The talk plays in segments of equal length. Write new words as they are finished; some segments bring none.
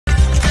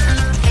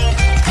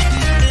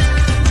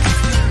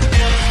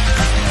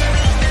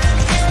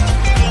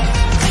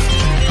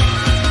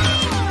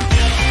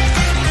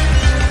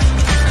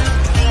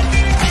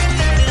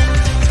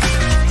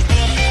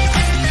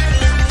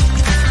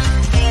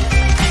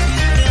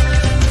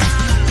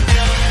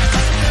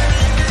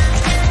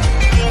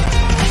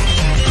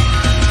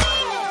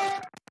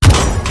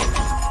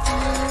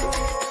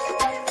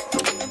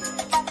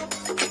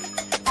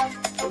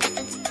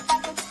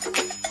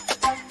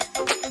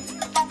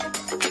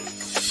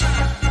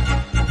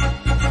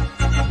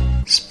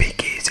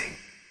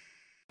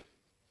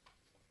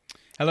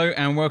Hello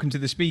and welcome to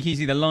the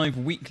SpeakEasy, the live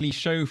weekly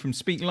show from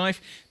Speak Life.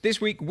 This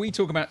week we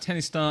talk about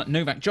tennis star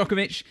Novak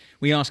Djokovic.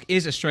 We ask,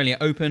 is Australia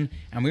open?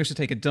 And we also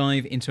take a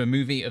dive into a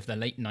movie of the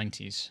late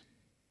 90s.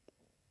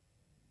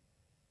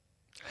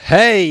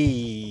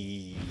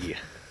 Hey!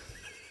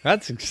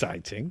 That's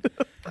exciting.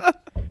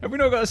 Have we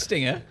not got a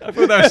stinger? I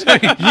thought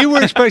that was You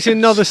were expecting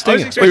another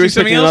stinger. I was expecting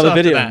something else another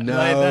after video. that. No.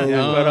 Like that.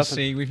 Yeah, Oh,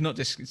 see, we've not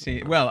just...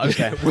 Well,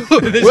 okay.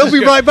 We'll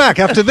be right back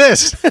after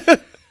this.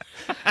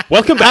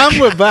 Welcome back.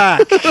 And we're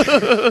back.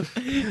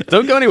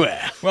 Don't go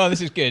anywhere. Well,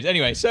 this is good.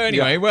 Anyway,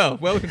 well,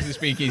 welcome to the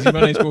SpeakEasy.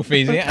 My name's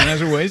Feesey, and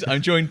as always,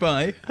 I'm joined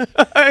by...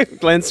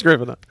 Glen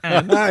Scrivener.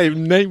 And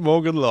I'm Nate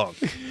Morgan Locke.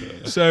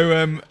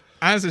 So,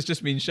 as has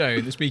just been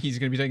shown, the SpeakEasy is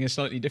going to be taking a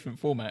slightly different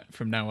format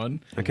from now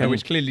on,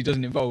 which clearly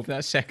doesn't involve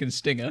that second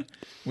stinger,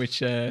 which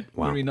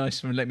would be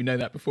nice to let me know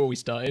that before we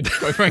started,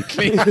 quite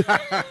frankly.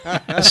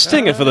 A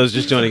stinger, for those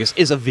just joining us,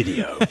 is a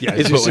video. Yeah,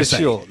 is what we're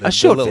saying. A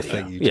short little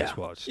thing you just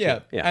watched.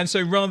 Yeah, and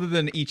so rather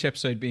than each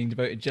episode being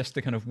devoted just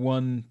to kind of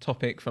one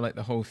topic for like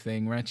the whole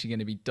thing, we're actually going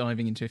to be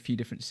diving into a few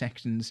different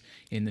sections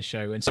in the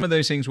show, and some of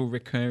those things will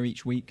recur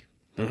each week.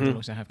 We'll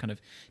also have kind of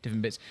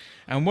different bits.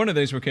 And one of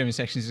those recurring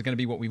sections is going to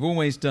be what we've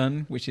always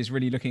done, which is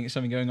really looking at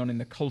something going on in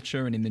the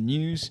culture and in the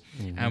news.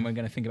 And we're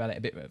going to think about it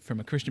a bit from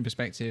a Christian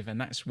perspective, and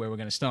that's where we're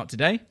going to start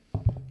today.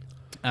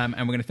 And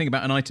we're going to think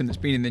about an item that's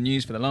been in the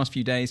news for the last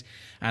few days,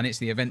 and it's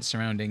the events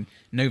surrounding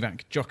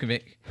Novak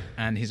Djokovic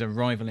and his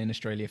arrival in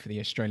Australia for the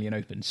Australian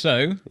Open.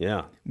 So,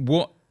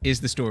 what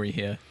is the story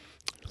here?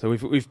 So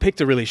we've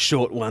picked a really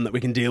short one that we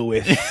can deal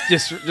with.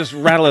 just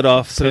rattle it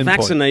off. So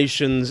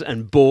vaccinations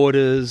and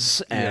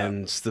borders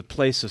and the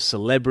place of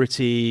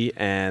celebrity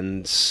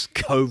and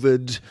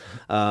COVID.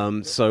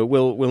 So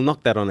we'll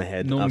knock that on the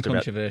head after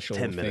about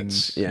 10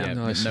 minutes. Yeah,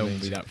 nice. No one will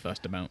be that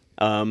fussed about.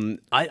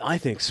 I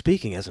think,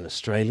 speaking as an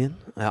Australian,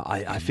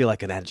 I feel I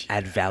can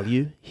add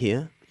value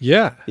here.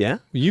 Yeah. Yeah?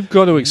 You've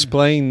got to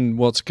explain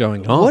what's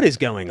going on. What is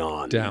going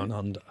on? Down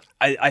under.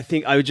 I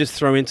think I would just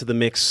throw into the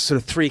mix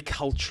sort of three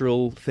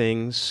cultural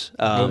things.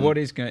 Well, what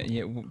is going?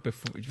 Yeah,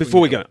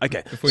 before we go,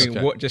 okay.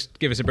 Just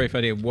give us a brief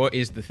idea. What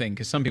is the thing?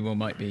 Because some people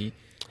might be,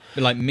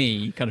 like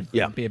me, kind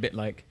of be a bit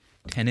like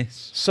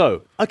tennis.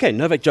 So,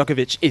 Novak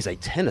Djokovic is a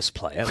tennis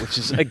player, which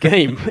is a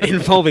game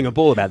involving a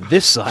ball about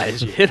this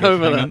size. You hit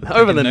over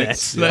the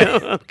net.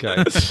 Yeah.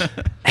 Okay.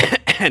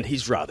 And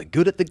he's rather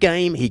good at the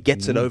game. He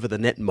gets it over the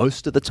net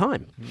most of the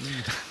time.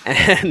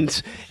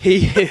 And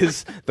he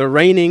is the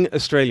reigning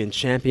Australian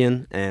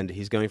champion, and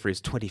he's going for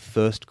his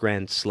 21st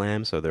Grand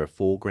Slam. So there are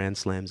 4 Grand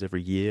Slams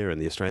every year,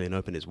 and the Australian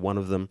Open is one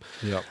of them.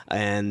 Yep.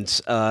 And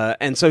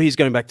so he's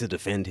going back to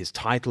defend his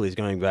title. He's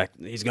going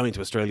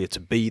to Australia to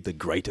be the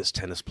greatest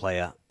tennis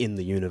player in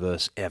the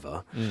universe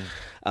ever.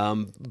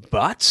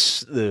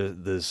 But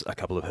there's a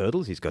couple of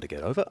hurdles he's got to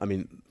get over. I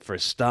mean, for a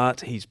start,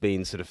 he's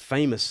been sort of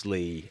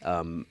famously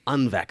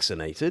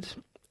unvaccinated,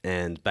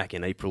 and back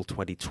in April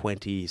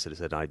 2020 he sort of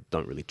said, I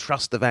don't really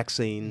trust the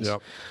vaccines.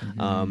 Yep.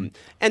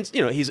 And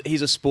you know,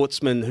 he's a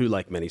sportsman who,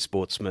 like many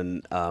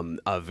sportsmen,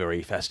 are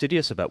very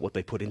fastidious about what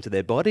they put into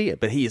their body,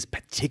 but he is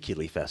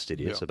particularly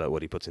fastidious about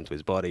what he puts into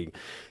his body.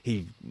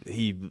 He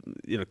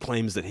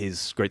claims that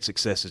his great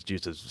success is due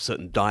to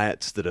certain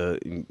diets that are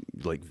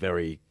like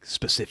very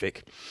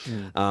specific.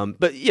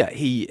 But yeah,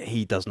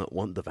 he does not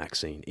want the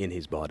vaccine in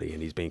his body,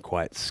 and he's been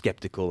quite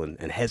skeptical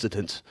and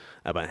hesitant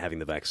about having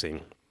the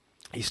vaccine.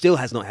 He still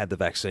has not had the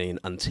vaccine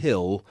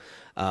until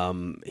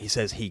he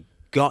says he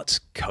got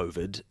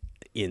COVID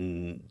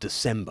in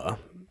December,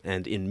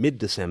 and in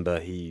mid-December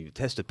he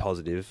tested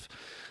positive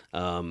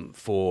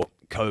for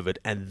COVID,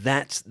 and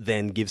that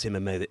then gives him a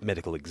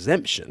medical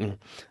exemption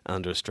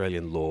under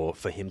Australian law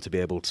for him to be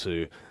able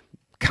to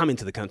come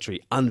into the country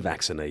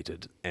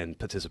unvaccinated and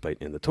participate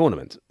in the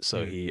tournament.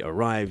 So he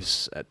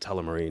arrives at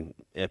Tullamarine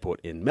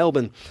Airport in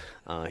Melbourne.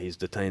 He's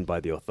detained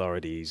by the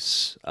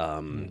authorities.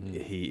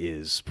 He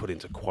is put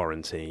into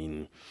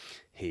quarantine.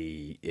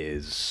 He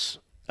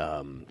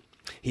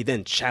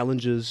then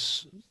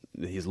challenges,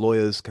 his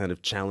lawyers kind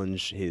of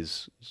challenge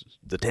his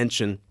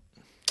detention.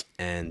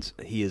 And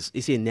is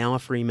he now a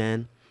free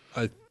man?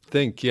 I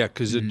think, yeah,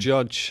 because a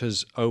judge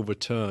has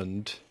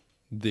overturned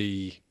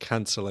the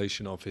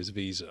cancellation of his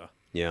visa.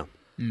 Yeah.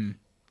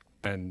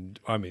 And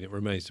I mean, it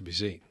remains to be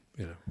seen.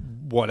 You know,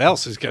 what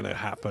else is going to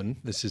happen?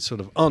 This is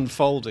sort of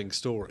unfolding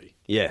story.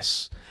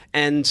 Yes,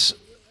 and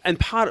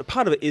part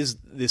of it is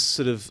this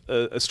sort of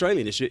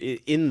Australian issue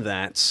in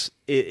that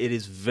it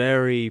is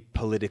very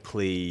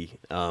politically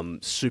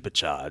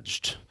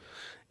supercharged.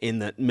 In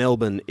that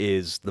Melbourne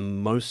is the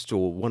most,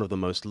 or one of the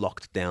most,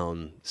 locked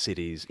down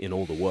cities in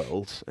all the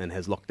world, and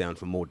has locked down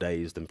for more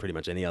days than pretty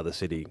much any other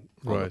city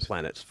on the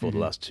planet for the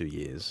last 2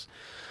 years.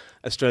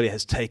 Australia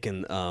has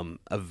taken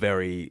a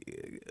very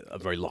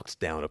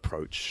locked down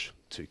approach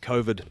to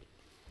COVID,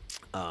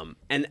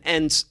 and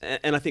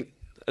I think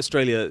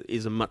Australia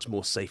is a much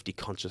more safety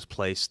conscious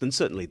place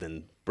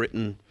than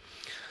Britain.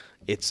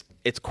 It's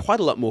quite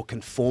a lot more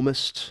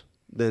conformist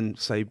than,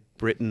 say,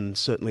 Britain,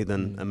 certainly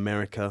than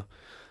America.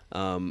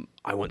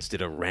 I once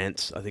did a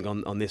rant, I think,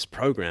 on this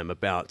program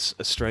about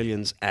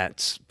Australians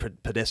at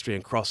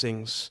pedestrian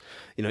crossings.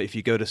 You know, if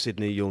you go to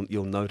Sydney,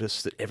 you'll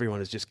notice that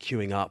everyone is just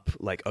queuing up,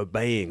 like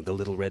obeying the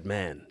little red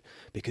man,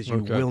 because you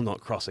will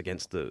not cross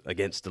against the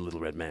little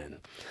red man.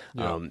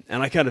 Yeah.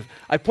 And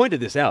I pointed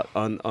this out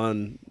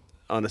on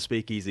a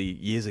speakeasy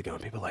years ago,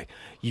 and people were like,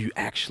 "You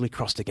actually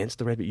crossed against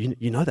the red man?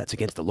 You know that's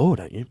against the law,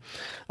 don't you?"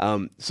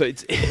 So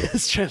it's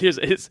Australia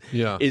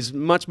is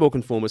much more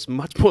conformist,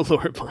 much more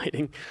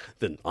law-abiding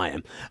than I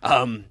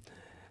am.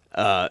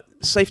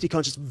 Safety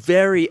conscious,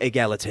 very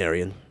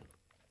egalitarian,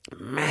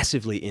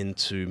 massively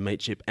into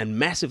mateship, and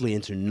massively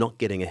into not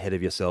getting ahead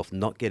of yourself,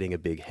 not getting a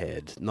big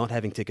head, not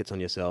having tickets on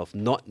yourself,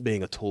 not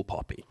being a tall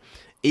poppy.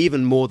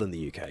 Even more than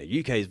the UK.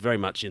 UK is very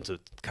much into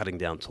cutting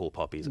down tall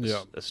poppies.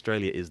 Yeah.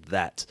 Australia is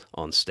that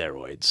on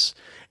steroids.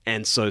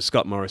 And so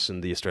Scott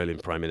Morrison, the Australian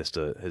Prime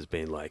Minister, has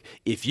been like,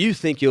 if you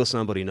think you're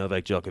somebody,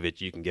 Novak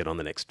Djokovic, you can get on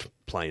the next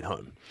plane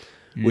home,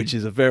 which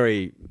is a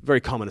very, very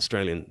common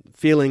Australian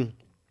feeling.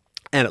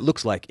 And it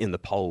looks like in the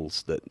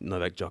polls that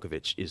Novak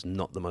Djokovic is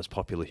not the most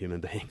popular human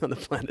being on the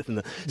planet. And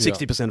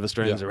 60% of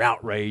Australians are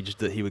outraged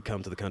that he would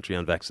come to the country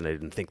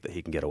unvaccinated and think that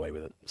he can get away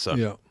with it.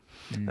 So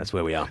that's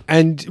where we are.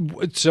 And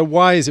so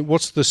why is it,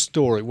 what's the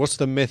story, what's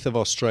the myth of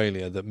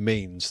Australia that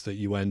means that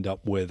you end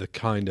up with a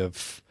kind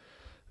of,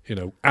 you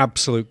know,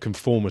 absolute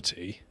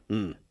conformity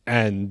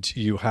and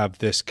you have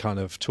this kind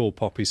of tall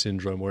poppy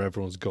syndrome where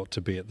everyone's got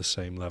to be at the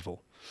same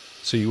level?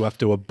 So you have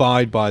to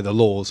abide by the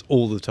laws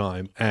all the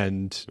time,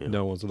 and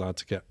no one's allowed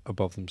to get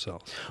above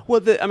themselves. Well,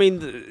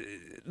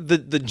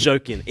 the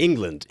joke in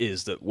England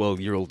is that, well,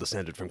 you're all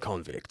descended from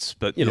convicts,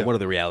 but you know one of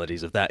the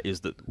realities of that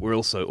is that we're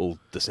also all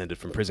descended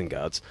from prison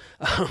guards.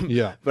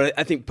 But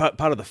I think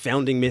part of the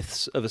founding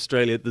myths of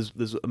Australia,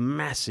 there's a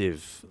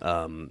massive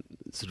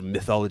sort of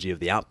mythology of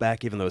the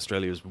outback. Even though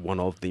Australia is one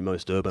of the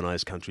most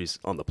urbanized countries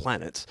on the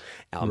planet,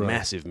 our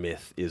massive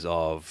myth is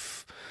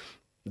of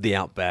the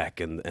outback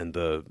and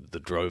the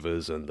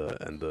drovers and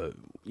the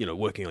you know,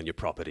 working on your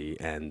property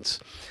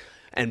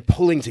and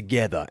pulling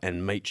together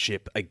and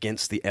mateship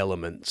against the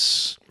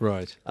elements,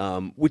 right?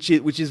 Which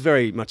is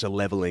very much a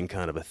leveling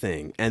kind of a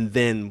thing. And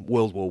then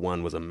World War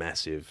I was a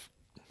massive,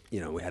 you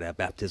know, we had our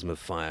baptism of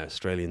fire,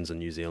 Australians and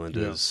New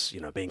Zealanders,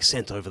 you know, being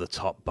sent over the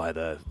top by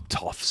the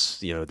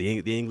toffs, you know,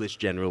 the English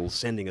generals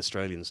sending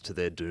Australians to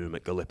their doom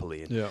at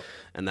Gallipoli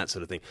and that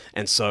sort of thing.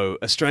 And so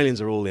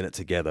Australians are all in it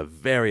together,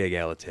 very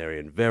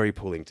egalitarian, very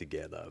pulling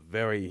together,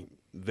 very,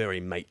 very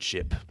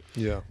mateship,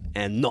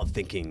 and not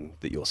thinking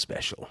that you're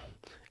special.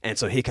 And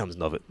so here comes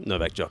Novak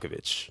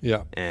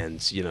Djokovic.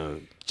 And, you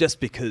know, just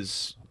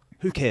because,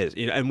 who cares?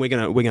 You know, and we're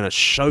gonna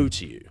show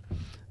to you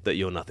that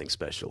you're nothing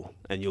special,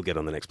 and you'll get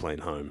on the next plane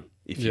home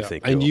if you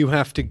think. And you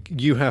have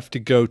to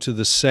go to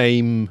the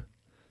same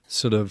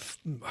sort of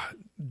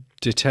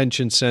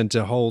detention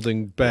center,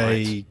 holding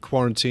bay,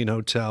 quarantine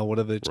hotel,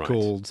 whatever it's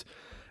called,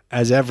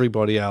 as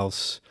everybody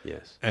else.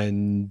 Yes.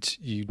 And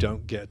you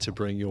don't get to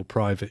bring your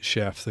private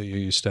chef that you're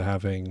used to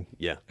having.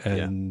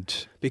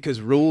 And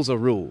because rules are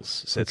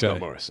rules, said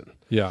Scott Morrison.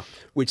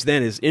 Which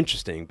then is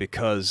interesting,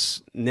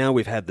 because now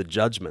we've had the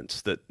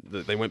judgment that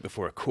they went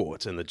before a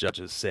court and the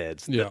judges said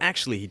that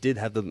actually he did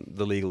have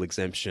the legal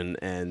exemption,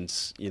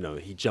 and you know,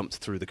 he jumped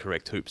through the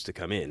correct hoops to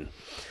come in.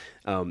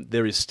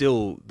 There is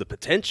still the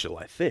potential,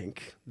 I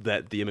think,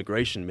 that the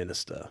immigration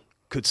minister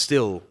could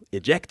still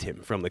eject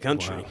him from the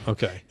country.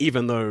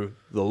 Even though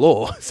the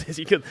law says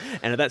you could.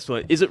 And at that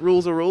point, is it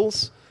rules are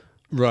rules?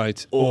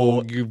 Right.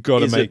 Or you've got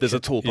to make there's a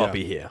tall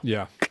poppy here.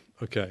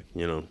 Okay.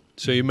 You know.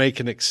 So you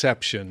make an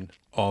exception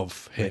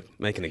of him.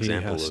 Make an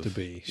example. He has to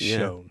be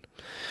shown.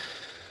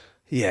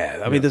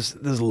 I mean,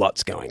 there's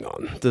lots going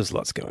on. There's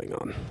lots going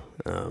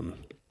on.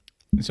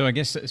 So I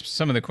guess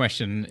some of the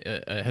question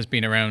has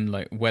been around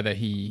like whether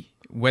he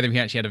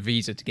actually had a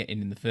visa to get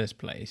in the first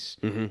place.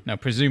 Now,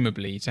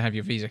 presumably, to have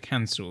your visa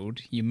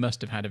cancelled, you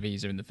must have had a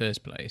visa in the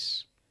first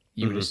place.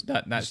 You would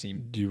that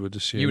seemed. You would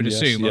assume. You would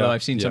assume. Although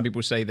I've seen some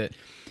people say that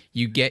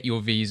you get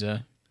your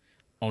visa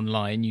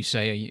online. You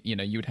say, you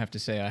know, you would have to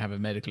say I have a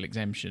medical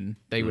exemption.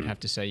 They would have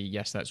to say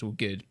yes, that's all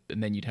good,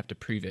 and then you'd have to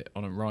prove it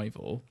on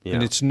arrival.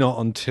 And it's not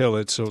until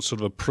it's sort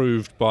of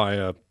approved by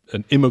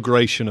an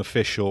immigration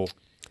official.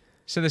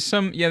 So there's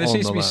there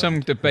seems to be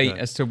some debate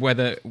as to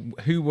whether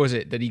who was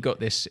it that he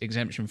got this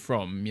exemption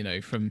from? You know,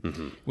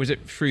 was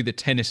it through the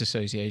tennis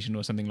association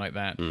or something like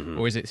that,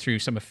 or is it through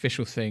some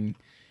official thing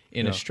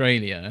in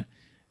Australia?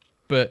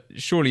 But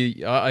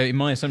surely, in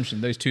my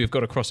assumption, those two have got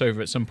to cross over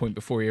at some point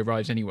before he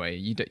arrives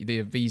anyway.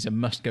 The visa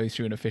must go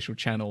through an official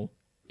channel,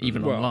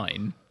 even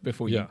online,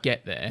 before you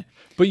get there.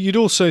 But you'd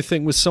also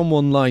think with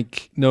someone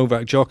like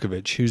Novak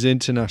Djokovic, whose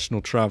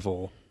international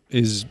travel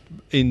is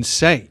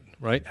insane.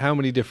 right? How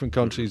many different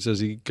countries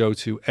does he go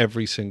to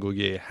every single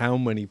year? How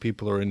many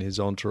people are in his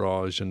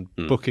entourage and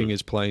booking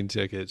his plane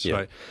tickets,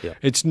 right? Yeah.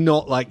 It's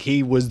not like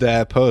he was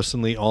there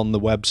personally on the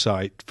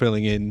website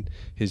filling in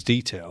his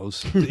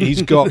details.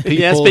 He's got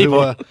people, who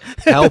are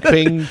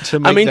helping to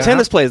make I mean, that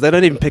tennis happen. players, they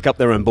don't even pick up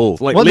their own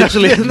balls. Like, Well,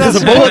 literally,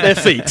 there's a ball at their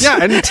feet. Yeah,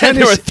 and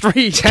there are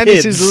 3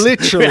 tennis kids is who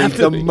literally have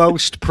to the be-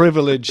 most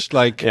privileged.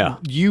 Like, Yeah.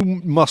 you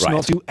must Right.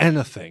 not do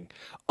anything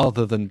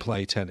other than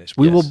play tennis.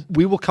 We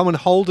will come and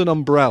hold an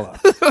umbrella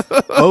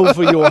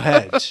over your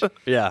head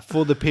Yeah.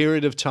 for the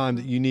period of time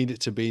that you need it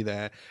to be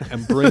there,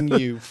 and bring you,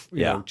 you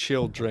Yeah. know,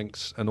 chilled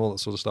drinks and all that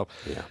sort of stuff.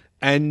 Yeah.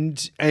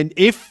 And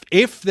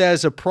if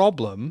there's a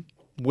problem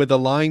with a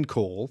line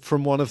call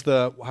from one of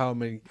the, how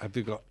many have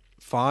you got?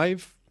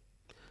 5,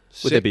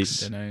 Would there be-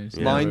 6 Dunno,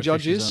 line officials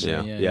judges? on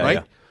Yeah. there, Yeah.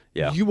 Right?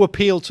 Yeah. You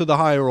appeal to the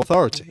higher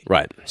authority.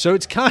 Right. So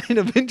it's kind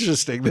of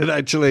interesting that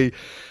actually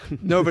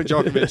Novak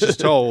Djokovic is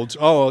told,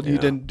 oh, well, you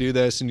didn't do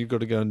this and you've got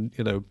to go and,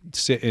 you know,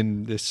 sit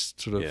in this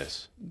sort of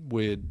Yes.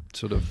 weird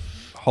sort of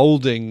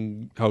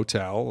holding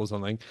hotel or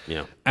something.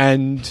 Yeah.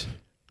 And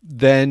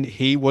then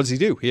what does he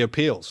do? He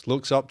appeals,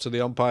 looks up to the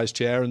umpire's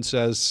chair and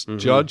says,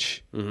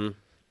 Judge,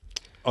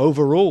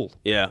 overrule.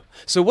 Yeah.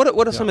 So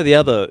what are some of the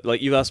other,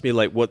 like, you've asked me,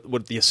 like,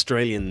 what the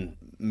Australian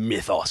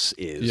mythos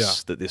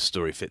is that this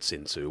story fits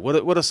into?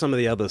 What are some of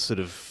the other sort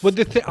of...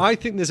 But I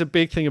think there's a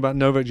big thing about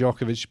Novak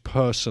Djokovic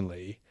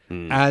personally,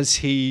 as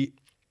he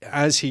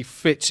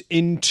fits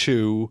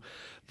into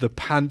the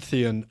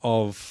pantheon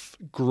of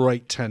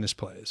great tennis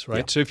players, right?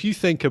 Yeah. So if you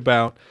think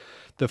about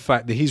the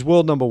fact that he's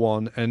world number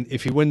 1, and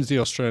if he wins the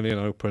Australian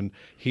Open,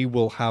 he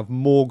will have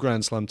more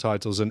Grand Slam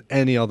titles than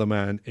any other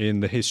man in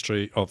the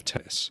history of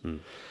tennis.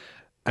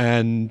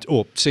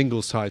 Or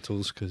singles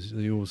titles, because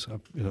they always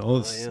have, you know,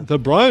 the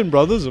Bryan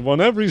brothers have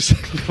won every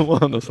single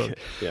one or something.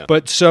 Yeah.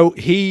 But so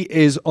he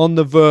is on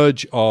the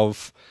verge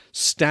of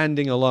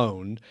standing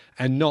alone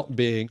and not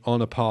being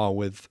on a par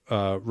with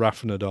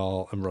Rafa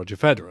Nadal and Roger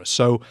Federer.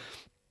 So,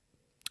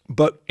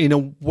 but in a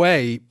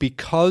way,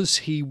 because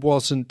he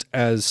wasn't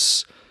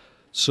as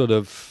sort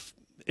of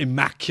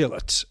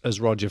immaculate as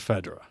Roger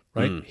Federer,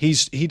 right?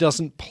 He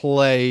doesn't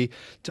play.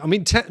 I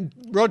mean,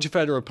 Roger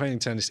Federer playing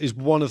tennis is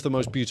one of the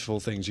most beautiful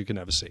things you can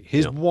ever see.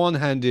 His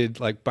one-handed,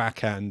 like,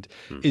 backhand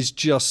is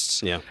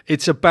just. Yeah.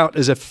 It's about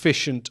as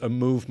efficient a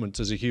movement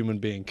as a human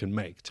being can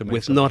make to make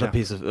with something not a happen.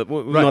 piece of...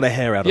 not a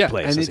hair out of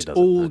place. And as it's he does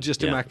all it.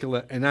 just Yeah.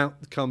 immaculate. And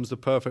out comes the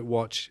perfect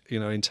watch, you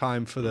know, in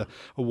time for the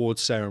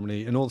awards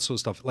ceremony and all that sort of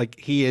stuff. Like,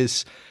 he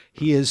is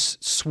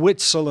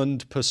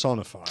Switzerland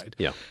personified.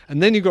 Yeah.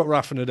 And then you've got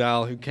Rafa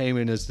Nadal, who came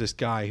in as this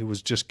guy who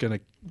was just going to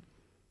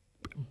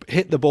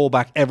hit the ball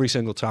back every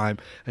single time,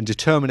 and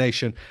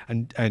determination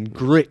and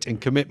grit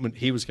and commitment,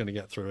 he was going to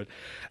get through it.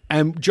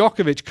 And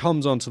Djokovic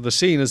comes onto the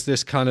scene as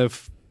this kind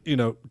of, you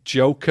know,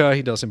 joker.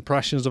 He does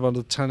impressions of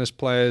other tennis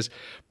players,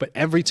 but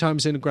every time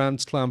he's in a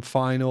Grand Slam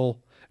final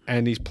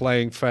and he's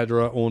playing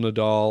Federer or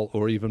Nadal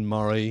or even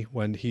Murray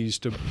when he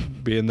used to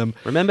be in them.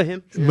 Remember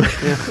him?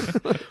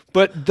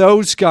 But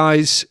those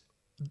guys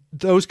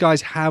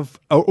have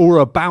or are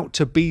about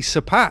to be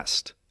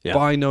surpassed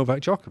by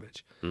Novak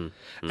Djokovic.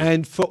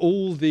 And for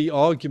all the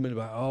argument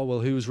about, oh, well,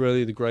 who's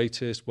really the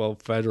greatest? Well,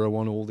 Federer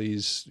won all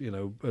these, you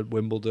know, at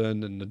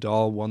Wimbledon, and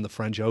Nadal won the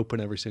French Open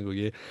every single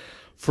year.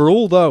 For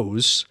all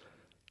those,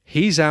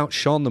 he's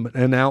outshone them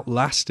and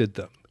outlasted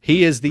them.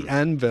 He is the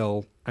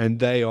anvil, and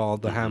they are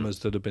the hammers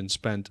that have been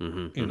spent,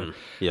 you know.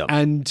 Yeah.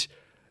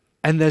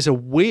 And there's a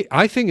weird...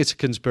 I think it's a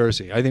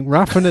conspiracy. I think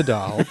Rafa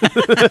Nadal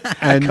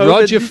and COVID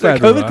Roger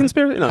Federer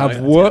conspiracy? No, have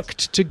that's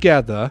worked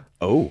together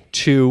Oh.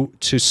 to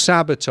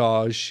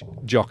sabotage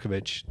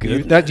Djokovic.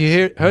 You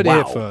heard it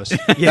Wow. here first.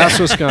 That's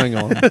what's going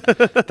on.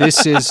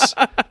 This is...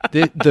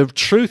 The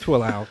truth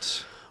will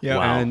out. Yeah.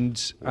 Wow.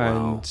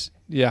 And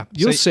yeah,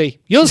 you'll So- see.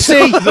 You'll see.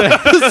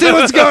 You'll see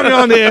what's going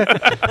on here.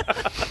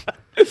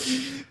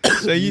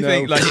 So you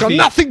think, like, It's if got he-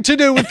 nothing to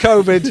do with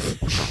COVID.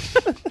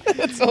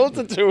 It's all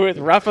to do with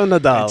Rafa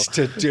Nadal. It's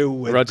to do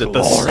with Roger,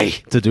 glory.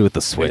 to do with the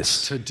It's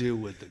Swiss. to do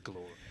with the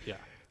glory. Yeah.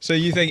 So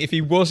you think if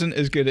he wasn't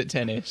as good at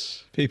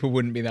tennis, people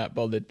wouldn't be that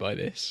bothered by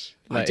this?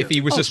 Like, if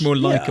he was just more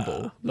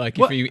likable, like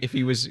Well, if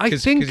he was, I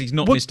because think- he's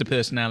not well- Mr.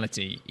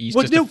 Personality, he's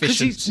Well, just no,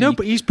 because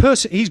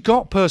efficiency. he's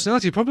got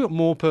personality. He's probably got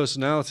more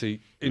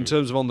personality in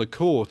terms of on the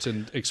court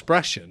and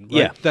expression, right,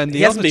 Yeah. than the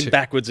he hasn't other been two,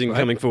 backwards in right?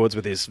 coming forwards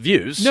with his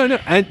views. No,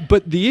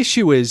 but the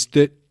issue is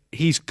that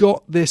he's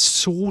got this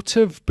sort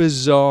of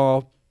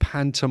bizarre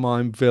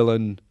pantomime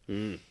villain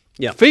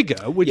Yeah.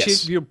 figure, which Yes.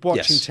 is you're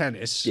watching Yes.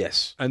 tennis,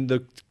 Yes. and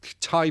the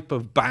type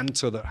of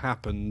banter that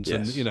happens,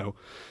 and Yes. you know,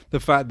 the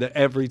fact that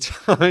every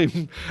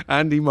time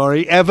Andy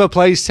Murray ever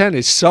plays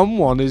tennis,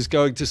 someone is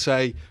going to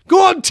say,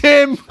 "Go on,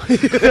 Tim."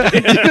 It's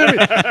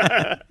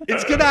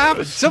going to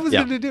happen. Someone's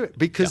Yeah. going to do it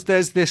because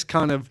there's this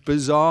kind of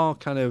bizarre,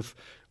 kind of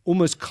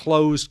almost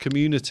closed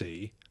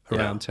community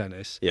around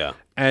tennis. Yeah.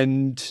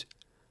 And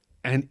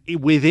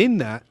within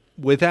that,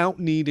 without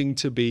needing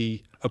to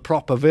be a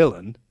proper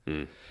villain,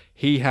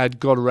 he had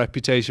got a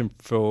reputation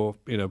for,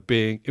 you know,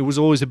 being... It was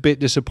always a bit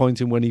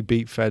disappointing when he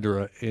beat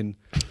Federer in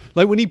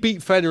Like when he beat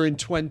Federer in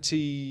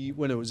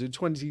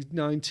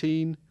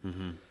 2019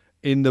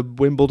 in the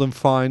Wimbledon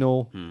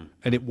final,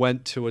 and it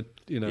went to a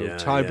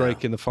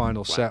tiebreak in the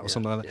final set or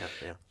something like that.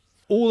 Yeah.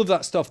 All of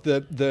that stuff.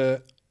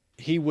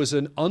 He was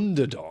an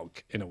underdog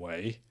in a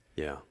way.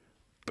 Yeah.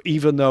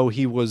 Even though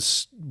he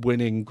was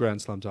winning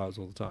Grand Slam titles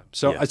all the time.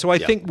 So I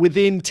Yeah. think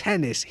within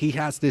tennis, he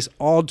has this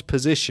odd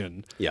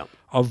position Yeah.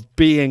 of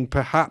being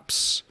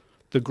perhaps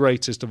the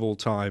greatest of all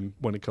time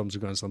when it comes to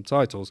Grand Slam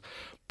titles,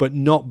 but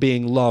not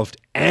being loved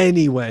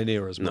anywhere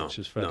near as much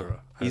as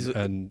Federer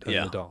and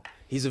Nadal.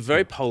 He's a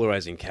very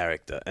polarizing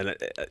character, and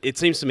it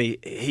seems to me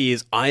he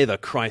is either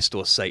Christ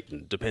or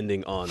Satan,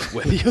 depending on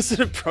whether you're sort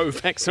of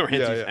pro-vax or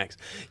anti-vax.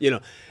 You know,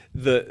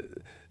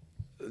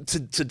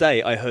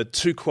 today I heard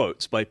two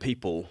quotes by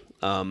people.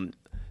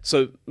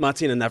 So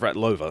Martina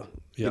Navratilova,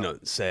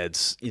 said,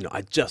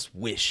 I just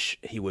wish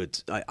he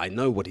would. I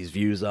know what his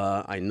views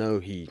are. I know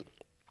he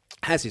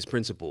has his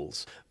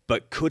principles.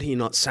 But could he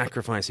not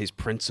sacrifice his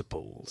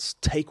principles?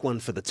 Take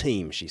one for the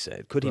team, she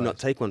said. Could he not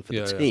take one for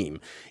the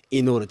team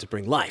in order to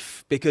bring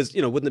life? Because,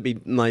 wouldn't it be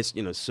nice,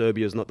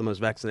 Serbia is not the most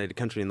vaccinated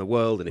country in the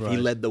world, and if he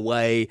led the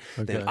way,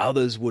 then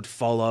others would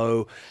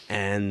follow,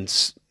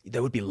 and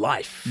there would be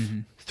life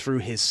through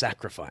his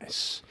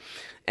sacrifice.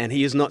 And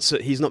he's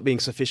not being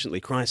sufficiently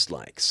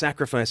Christ-like,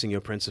 sacrificing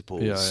your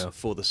principles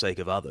for the sake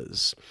of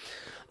others.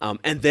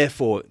 And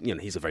therefore,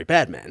 he's a very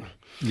bad man.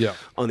 Yeah.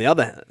 On the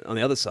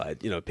other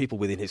side, people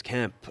within his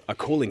camp are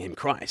calling him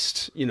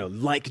Christ.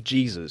 Like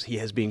Jesus, he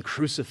has been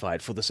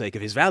crucified for the sake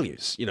of his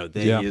values.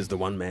 He is the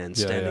one man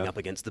standing up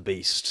against the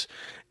beast,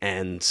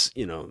 and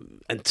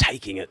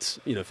taking it,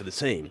 for the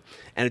team.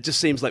 And it just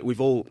seems like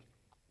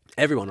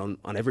everyone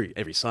on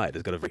every side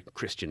has got a very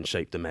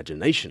Christian-shaped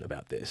imagination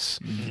about this.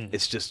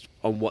 It's just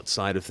on what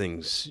side of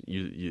things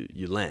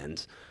you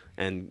land.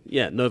 And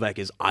Novak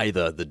is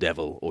either the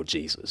devil or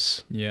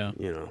Jesus. Yeah.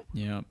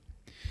 Yeah.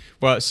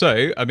 Well,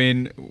 so I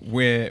mean,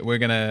 we're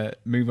gonna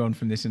move on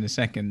from this in a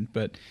second,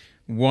 but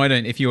why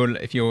don't, if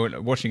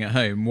you're watching at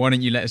home, why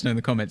don't you let us know in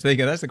the comments? There you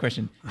go. That's the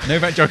question.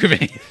 Novak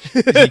Djokovic,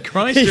 is he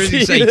Christ or is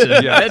he Satan?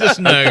 Let us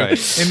know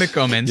in the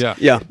comments.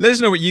 Yeah. Let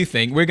us know what you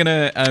think. We're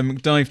gonna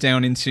dive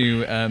down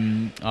into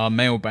our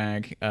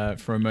mailbag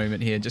for a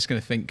moment here. Just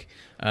gonna think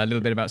a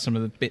little bit about some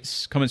of the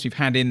comments we've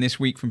had in this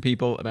week from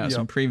people about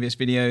some previous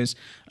videos,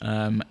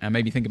 and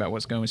maybe think about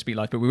what's going on with Speak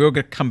Life. But we will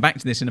come back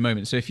to this in a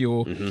moment. So if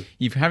you're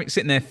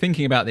sitting there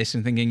thinking about this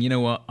and thinking, you know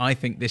what, I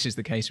think this is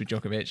the case with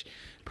Djokovic,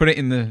 put it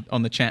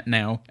on the chat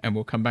now, and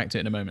we'll come back to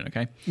it in a moment.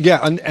 Okay?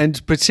 Yeah, and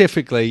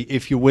specifically,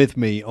 if you're with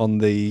me on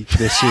this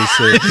is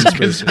a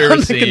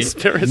conspiracy.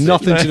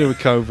 Nothing to do with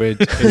COVID.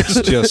 It's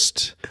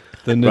just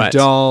the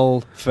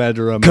Nadal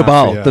Federer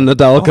cabal. Mafia. The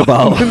Nadal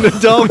cabal. The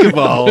Nadal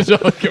cabal.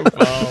 Nadal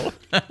cabal.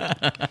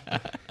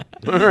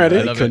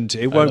 Alrighty.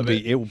 It won't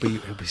be. It'll be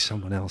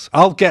someone else.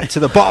 I'll get to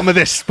the bottom of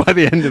this by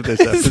the end of this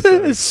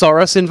episode. Is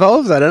Soros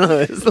involved? I don't know.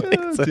 It's like,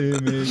 Dear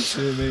me.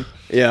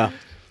 Yeah.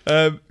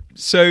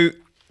 So,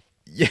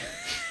 yeah.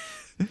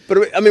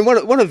 But I mean, one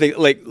of the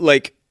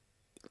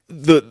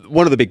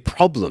one of the big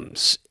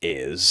problems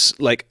is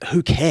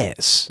who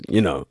cares?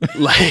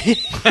 Exactly.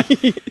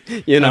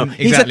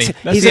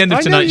 That's the end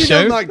of tonight's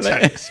show.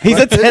 He's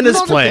a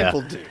tennis player.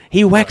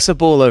 He whacks a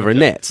ball over a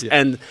net,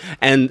 and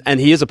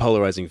he is a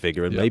polarizing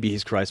figure. And maybe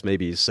he's Christ,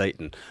 maybe he's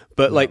Satan,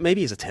 but maybe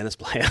he's a tennis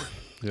player,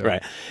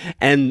 right?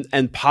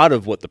 And part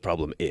of what the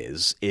problem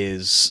is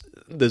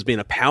there's been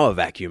a power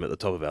vacuum at the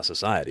top of our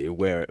society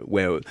where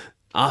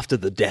after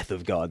the death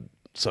of God,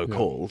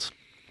 so-called.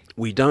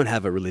 We don't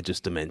have a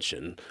religious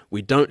dimension.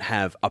 We don't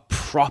have a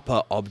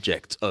proper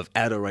object of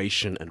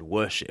adoration and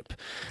worship.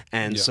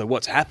 And so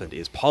what's happened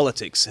is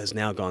politics has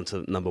now gone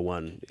to number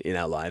one in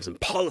our lives, and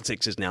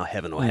politics is now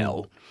heaven or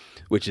hell,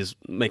 which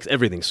makes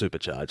everything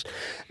supercharged.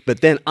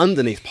 But then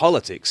underneath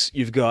politics,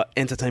 you've got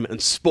entertainment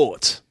and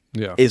sport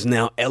is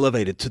now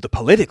elevated to the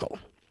political.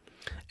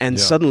 And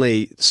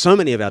suddenly, so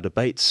many of our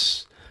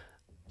debates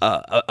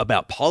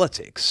about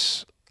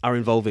politics are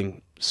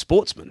involving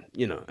sportsmen,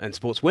 and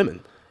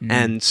sportswomen.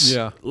 And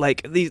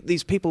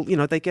these people,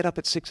 they get up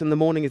at 6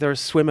 a.m. If they're a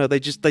swimmer, they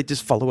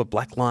just follow a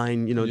black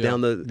line,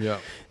 down the.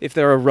 If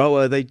they're a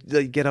rower, they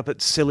get up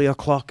at silly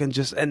o'clock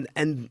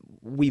and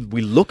we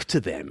look to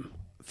them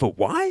for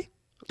why.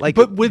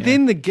 But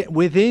within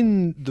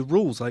the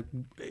rules,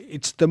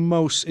 it's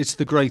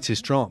the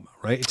greatest drama,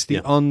 right? It's the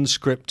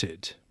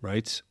unscripted,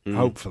 right?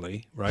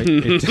 Hopefully, right?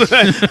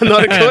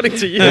 Not according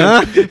to you.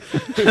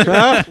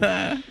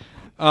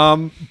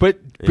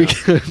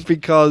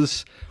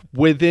 Because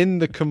within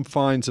the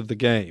confines of the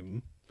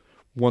game,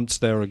 once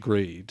they're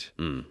agreed,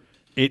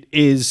 it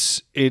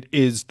is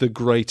the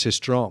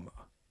greatest drama.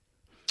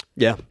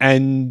 Yeah.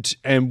 And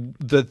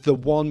the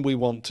one we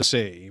want to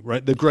see,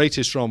 right? The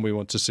greatest drama we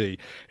want to see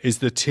is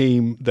the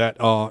team that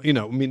are,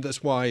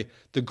 that's why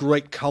the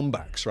great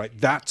comebacks, right?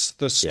 That's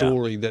the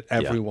story that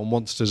everyone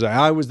wants to say.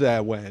 I was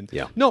there when,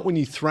 not when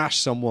you thrash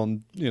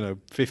someone,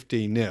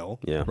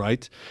 15-0,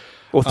 right?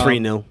 Or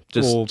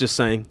 3-0, just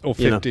saying. Or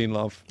 15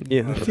 love.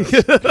 Yeah.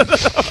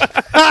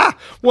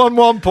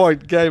 1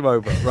 point, game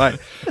over, right?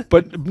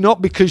 But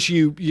not because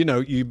you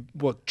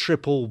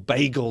triple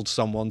bageled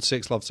someone,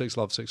 6 love, 6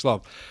 love, 6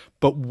 love.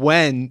 But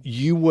when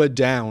you were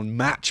down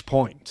match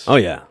point. Oh,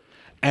 yeah.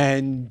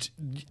 And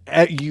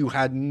you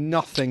had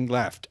nothing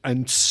left,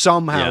 and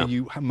somehow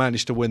you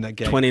managed to win that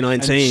game.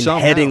 2019,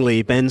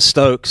 Headingley, Ben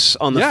Stokes.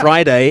 On the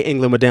Friday,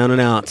 England were down and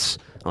out.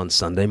 On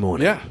Sunday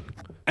morning. Yeah.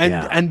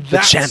 And the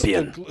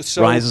champion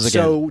rises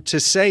again. So to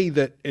say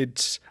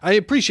that I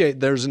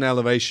appreciate there's an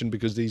elevation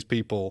because these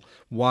people,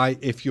 why,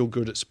 if you're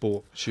good at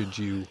sport, should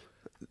you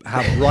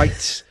have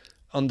right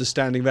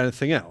understanding of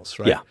anything else,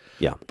 right?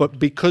 Yeah. But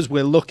because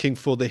we're looking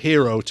for the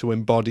hero to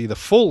embody the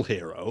full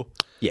hero,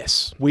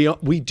 yes,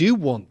 we do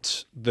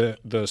want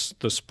the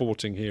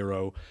sporting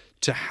hero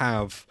to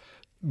have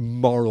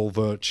moral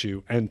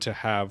virtue and to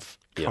have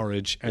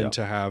courage and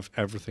to have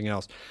everything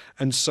else.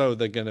 And so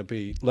they're going to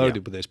be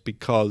loaded with this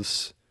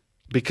because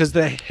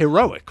they're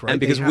heroic, right? And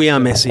because we are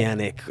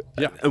messianic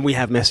and we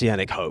have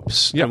messianic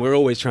hopes and we're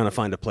always trying to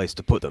find a place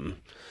to put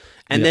them.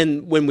 And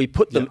then when we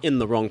put them in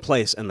the wrong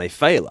place and they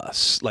fail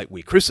us, like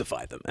we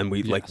crucify them and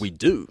we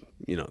do,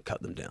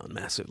 cut them down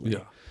massively.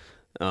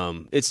 Yeah.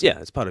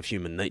 It's part of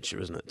human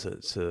nature, isn't it?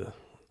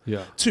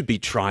 To be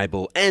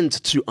tribal and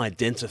to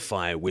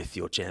identify with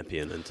your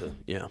champion and to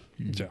Yeah.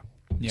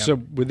 So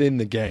within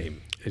the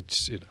game,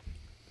 it's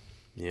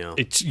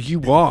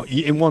you are,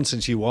 in one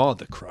sense you are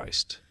the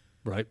Christ,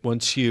 right?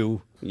 Once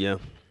you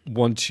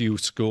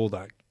score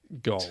that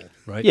goal,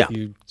 right? Yeah.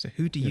 So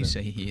who do you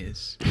say he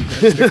is?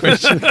 That's the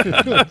question.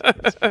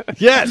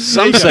 Yes,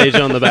 some sage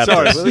on the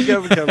Baptist. Sorry,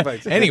 we'll come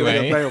back.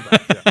 Anyway,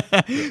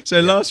 so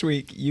last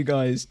week you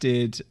guys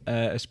did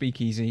a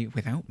speakeasy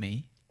without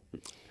me.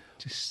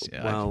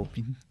 I've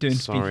been doing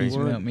speakeasy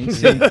without me,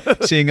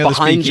 seeing other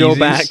behind your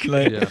back.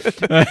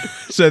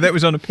 So that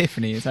was on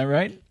Epiphany, is that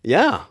right?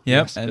 Yeah.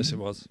 Yep. Yes, it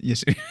was.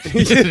 Yes.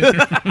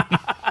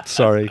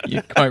 Sorry.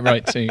 You're quite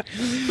right too.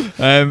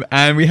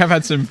 And we have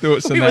had some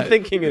thoughts on that. We were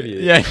thinking of you.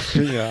 Yeah.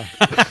 Yeah.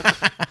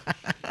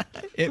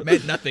 It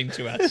meant nothing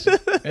to us.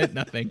 It meant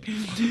nothing.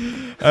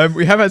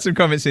 We have had some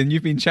comments in.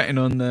 You've been chatting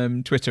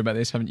on Twitter about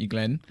this, haven't you,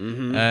 Glenn?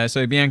 Mm-hmm.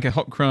 So Bianca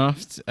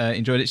Hopcraft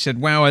enjoyed it. She said,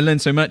 wow, I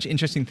learned so much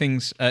interesting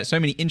things, so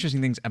many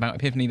interesting things about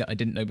Epiphany that I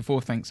didn't know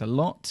before. Thanks a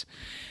lot.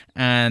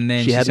 And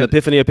then she had an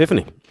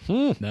epiphany.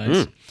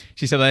 Nice.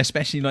 She said, I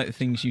especially like the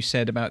things you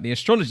said about the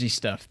astrology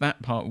stuff.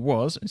 That part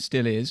was, and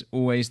still is,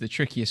 always the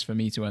trickiest for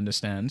me to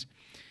understand.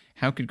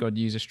 How could God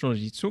use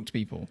astrology to talk to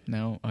people?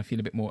 Now I feel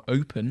a bit more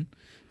open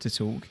to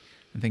talk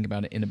and think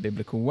about it in a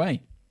biblical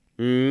way.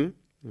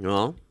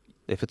 Well,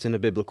 if it's in a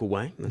biblical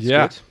way, that's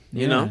good.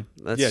 You know,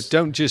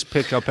 don't just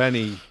pick up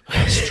any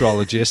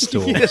astrologist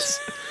or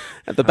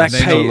at the back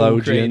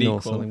theologian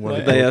or something.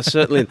 They are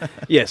certainly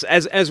yes.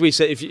 As we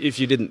said, if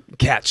you didn't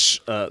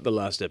catch the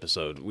last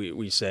episode,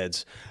 we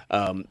said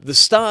the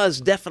stars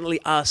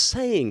definitely are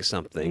saying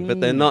something,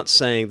 but they're not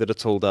saying that a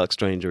tall, dark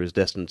stranger is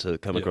destined to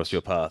come across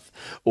your path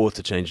or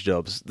to change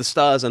jobs. The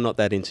stars are not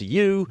that into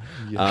you.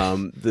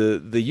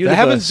 The universe. They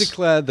haven't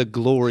declared the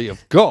glory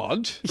of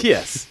God.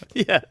 Yes.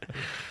 Yeah.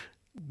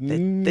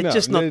 They're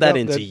just not that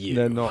into you.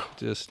 They're not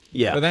just...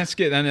 Yeah. But that's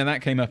good. And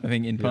that came up, I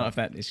think, in part of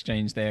that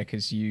exchange there,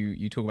 because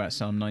you talk about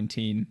Psalm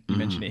 19. You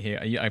mentioned it here.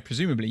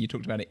 Presumably you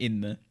talked about it in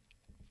the...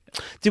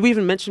 Did we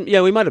even mention...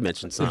 Yeah, we might have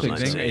mentioned Psalm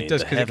 19. It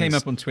does, because it came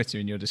up on Twitter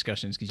in your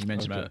discussions, because you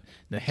mentioned about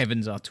the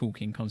heavens are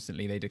talking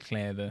constantly. They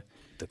declare the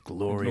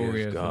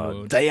glory of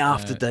God. Day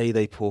after day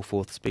they pour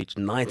forth speech.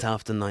 Night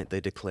after night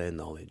they declare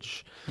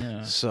knowledge.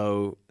 Yeah.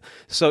 So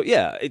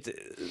yeah,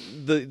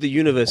 the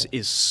universe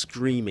is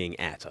screaming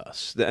at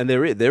us, and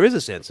there is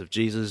a sense of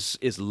Jesus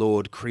is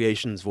Lord.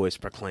 Creation's voice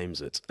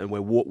proclaims it, and we're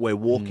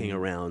walking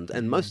around,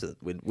 and most of it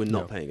we're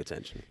not paying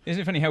attention.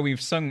 Isn't it funny how we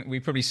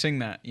probably sing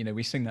that?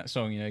 We sing that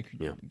song.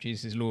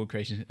 Jesus is Lord.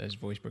 Creation's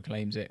voice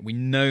proclaims it. We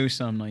know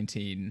Psalm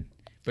 19,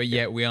 but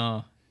yet we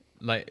are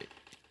like.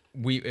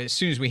 As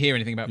soon as we hear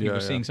anything about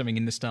people seeing something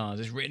in the stars,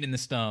 it's written in the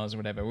stars or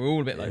whatever, we're all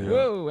a bit like,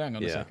 whoa, hang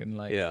on a second.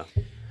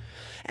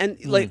 And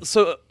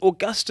so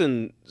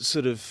Augustine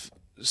sort of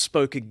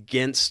spoke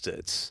against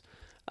it,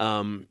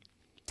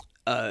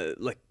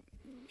 like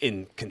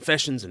in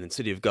Confessions and in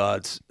City of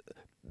God,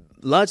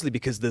 largely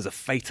because there's a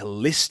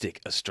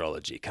fatalistic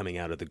astrology coming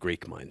out of the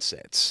Greek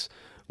mindsets,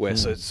 where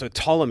so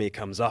Ptolemy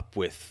comes up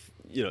with,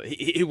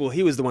 he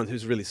was the one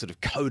who's really sort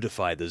of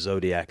codified the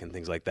zodiac and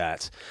things like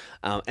that,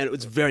 and it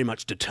was very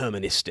much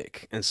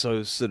deterministic. And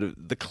so, sort of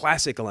the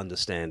classical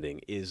understanding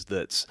is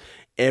that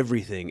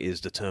everything is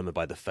determined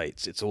by the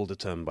fates; it's all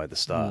determined by the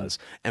stars.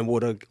 And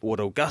what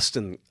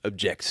Augustine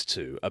objects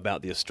to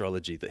about the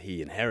astrology that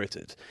he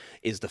inherited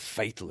is the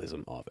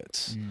fatalism of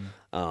it.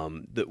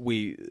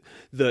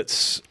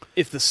 That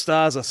if the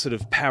stars are sort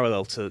of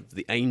parallel to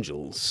the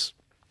angels,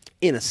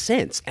 in a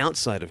sense,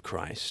 outside of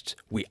Christ,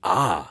 we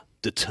are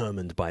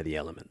determined by the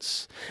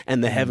elements,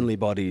 and the heavenly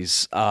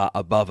bodies are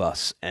above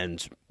us,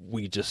 and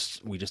we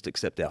just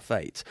accept our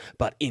fate.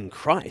 But in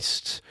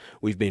Christ,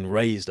 we've been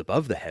raised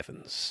above the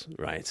heavens,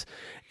 right?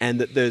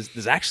 And that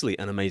there's actually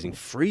an amazing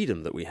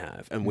freedom that we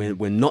have, and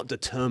we're not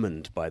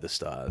determined by the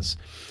stars.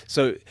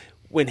 So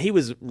when he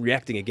was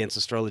reacting against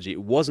astrology,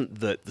 it wasn't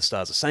that the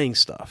stars are saying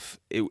stuff.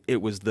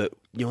 It was that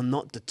you're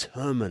not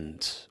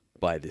determined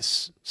by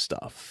this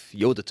stuff.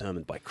 You're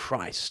determined by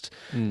Christ,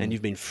 and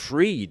you've been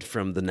freed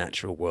from the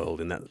natural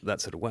world in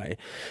that sort of way.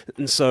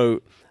 And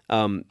so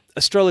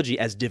astrology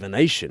as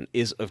divination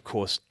is, of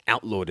course,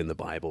 outlawed in the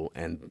Bible,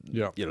 and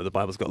the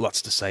Bible's got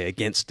lots to say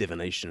against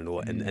divination and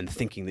all, and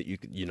thinking that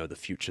you know the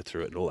future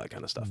through it and all that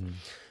kind of stuff.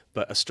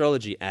 But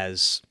astrology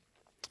as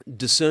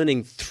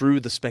discerning through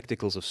the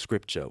spectacles of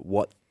Scripture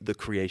what the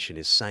creation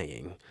is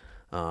saying,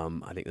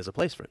 I think there's a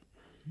place for it.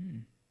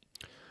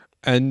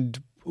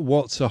 And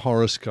what's a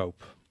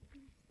horoscope?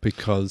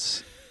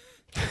 Because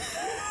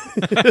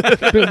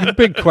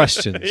big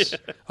questions.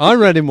 I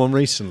read in one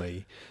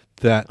recently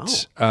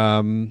that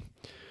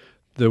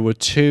there were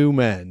two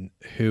men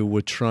who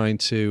were trying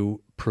to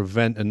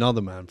prevent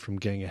another man from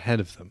getting ahead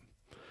of them.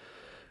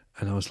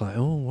 And I was like,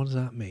 oh, what does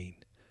that mean?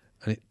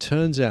 And it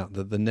turns out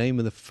that the name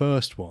of the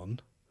first one,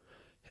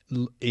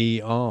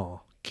 ER,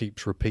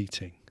 keeps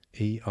repeating.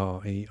 ER,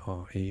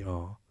 ER,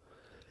 ER.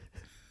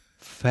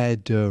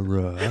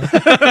 Federer.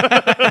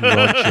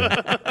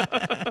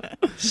 Roger.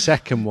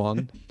 Second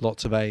one,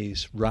 lots of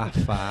A's.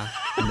 Rafa,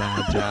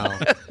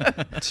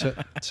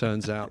 Nadal.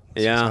 Turns out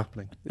it's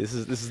happening. This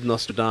is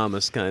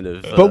Nostradamus kind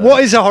of. But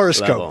what is a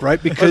horoscope, level.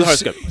 right? Because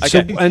horoscope?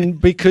 Okay.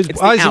 Because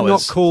why is it not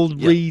hours.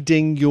 called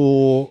reading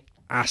your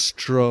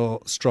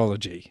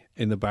astrology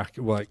in the back?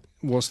 Like,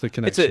 what's the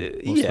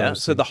connection?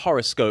 So the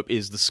horoscope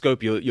is the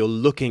scope. You're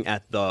looking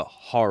at the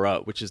hora,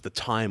 which is the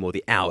time or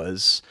the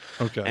hours.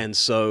 Okay. And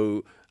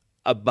so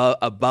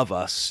above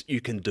us,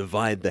 you can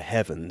divide the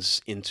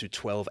heavens into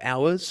 12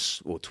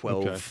 hours or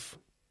 12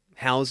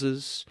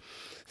 houses,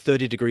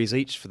 30 degrees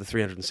each for the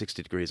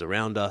 360 degrees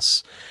around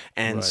us.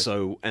 And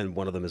and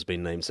one of them has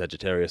been named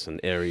Sagittarius and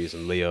Aries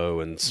and Leo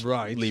and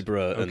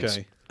Libra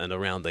and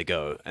around they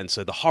go. And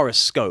so the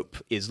horoscope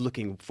is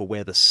looking for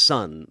where the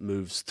sun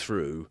moves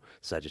through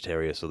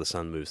Sagittarius or the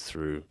sun moves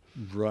through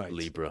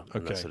Libra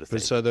and that sort of thing.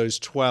 So those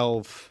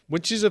 12,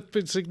 which is a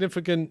bit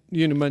significant,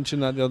 you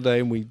mentioned that the other day,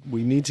 and we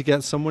need to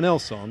get someone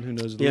else on who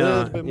knows a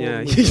little bit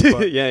more.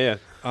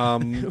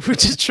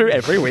 Which is true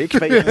every week.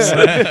 But,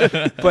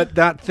 yes. But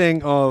that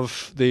thing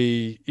of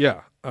the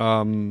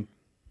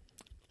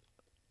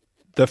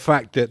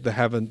fact that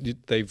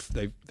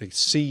they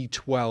see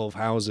 12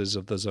 houses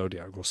of the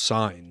zodiac or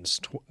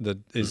signs that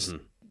is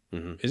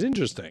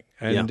interesting,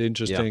 and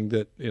interesting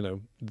that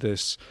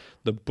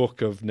the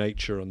book of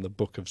nature and the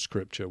book of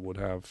Scripture would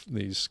have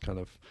these kind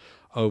of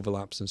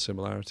overlaps and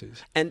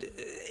similarities, and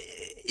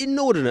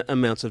inordinate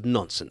amounts of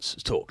nonsense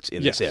talked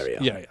in this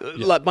area,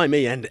 like by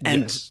me and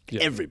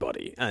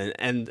everybody,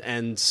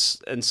 and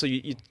so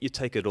you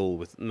take it all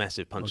with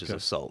massive punches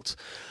of salt.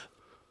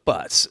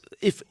 But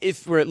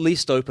if we're at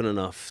least open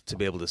enough to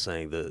be able to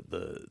say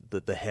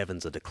that the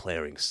heavens are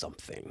declaring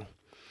something,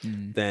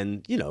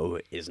 then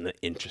isn't it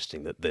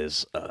interesting that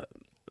there's a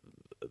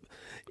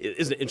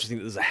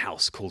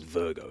house called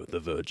Virgo, the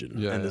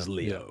Virgin, and there's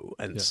Leo,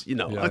 and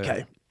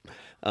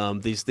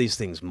these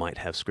things might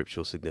have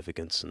scriptural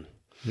significance, and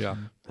I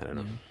don't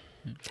know,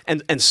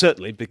 and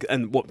certainly,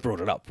 and what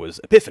brought it up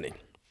was Epiphany.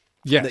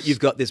 Yes. That you've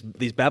got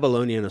these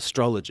Babylonian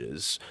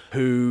astrologers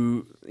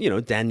who,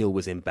 Daniel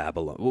was in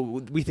Babylon.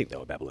 Well, we think they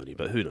were Babylonian,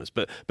 but who knows?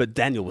 But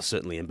Daniel was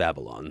certainly in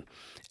Babylon,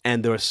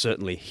 and there are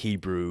certainly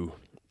Hebrew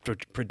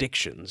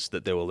predictions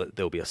that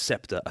there'll be a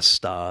scepter, a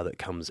star that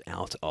comes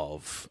out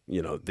of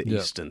the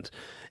east, and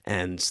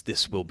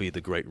this will be the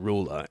great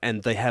ruler.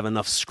 And they have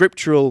enough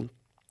scriptural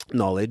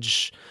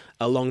knowledge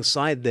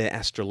alongside their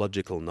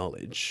astrological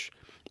knowledge,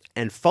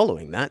 and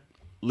following that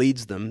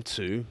leads them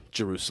to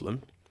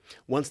Jerusalem.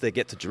 Once they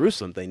get to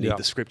Jerusalem, they need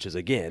the scriptures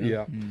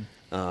again.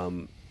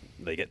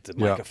 They get to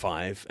Micah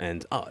 5,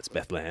 and it's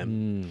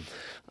Bethlehem.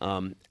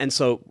 And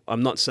so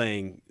I'm not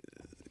saying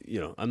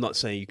you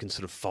can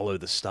sort of follow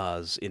the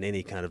stars in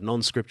any kind of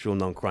non-scriptural,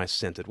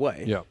 non-Christ-centered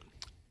way. Yeah.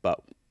 But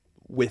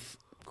with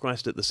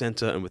Christ at the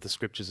center and with the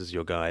scriptures as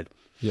your guide,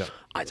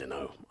 I don't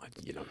know.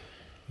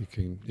 You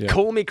can,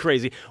 call me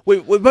crazy.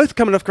 We're both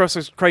coming across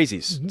as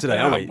crazies today,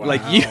 aren't we? Wow.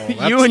 Like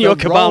you and your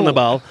Cabal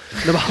Nabal.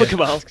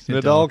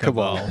 Nadal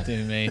Cabal.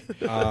 Do me.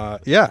 Well,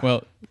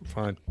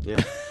 fine.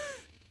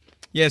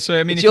 Yeah, so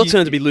I mean, it's your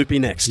turn to be loopy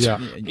next.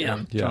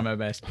 I'm trying my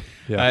best.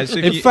 So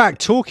in fact,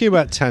 talking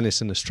about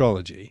tennis and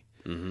astrology,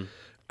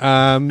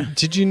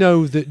 did you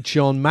know that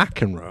John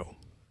McEnroe,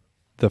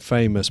 the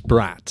famous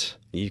brat?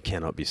 You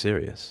cannot be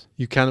serious.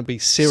 You cannot be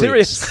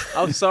serious.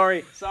 Oh,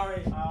 sorry.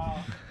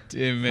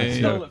 Dear me. I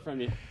stole it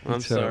from you.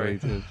 I'm sorry.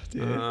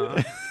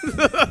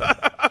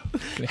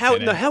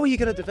 How are you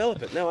going to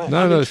develop it? I'm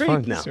No, it's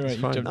intrigued fine. now. It's all right, It's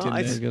you fine. jumped in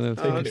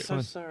there. I'm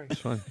so sorry. It's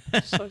fine.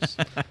 So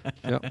sorry.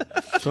 Yeah,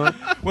 it's fine.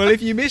 Well,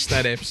 if you missed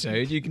that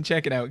episode, you can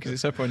check it out because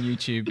it's up on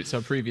YouTube. It's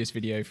our previous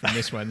video from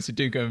this one, so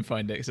do go and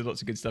find it because there's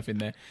lots of good stuff in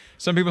there.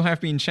 Some people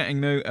have been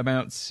chatting, though,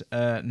 about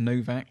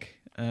Novak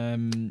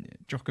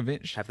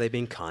Djokovic. Have they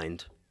been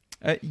kind?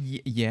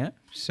 Yeah.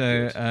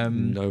 So,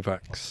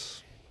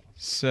 Novaks.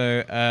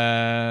 So,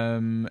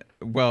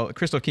 well,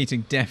 Christoph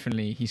Keating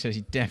he says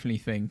he definitely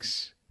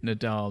thinks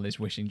Nadal is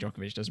wishing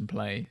Djokovic doesn't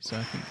play. So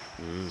I think,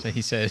 so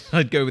he says,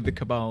 I'd go with the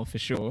cabal for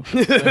sure.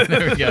 So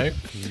there we go.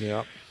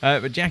 Yeah.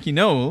 But Jackie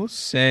Knowles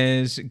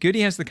says, Goody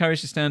has the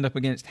courage to stand up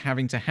against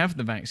having to have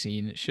the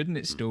vaccine. Shouldn't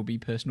it still be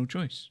personal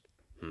choice?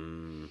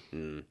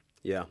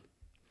 Yeah. What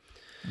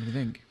do you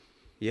think?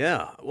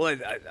 Yeah. Well,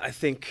 I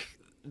think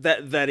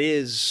that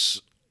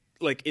is,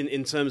 like,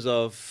 in terms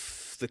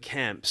of the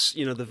camps,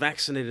 the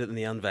vaccinated and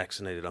the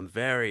unvaccinated, I'm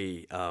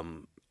very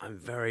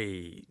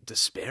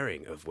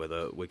despairing of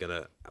whether we're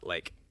gonna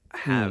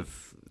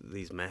have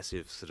these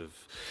massive sort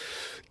of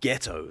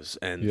ghettos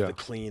and the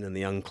clean and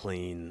the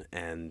unclean.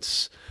 And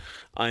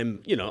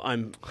I'm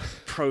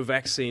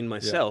pro-vaccine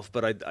myself,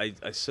 but I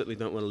certainly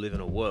don't want to live in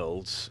a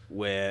world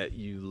where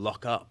you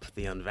lock up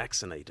the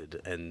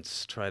unvaccinated and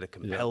try to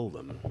compel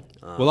them.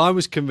 Well, I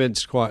was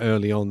convinced quite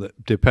early on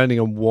that depending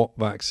on what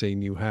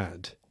vaccine you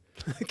had,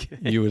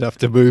 you would have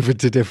to move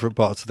into different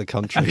parts of the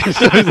country.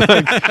 So,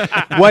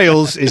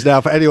 Wales is now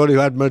for anyone who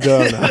had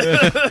Moderna.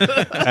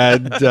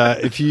 And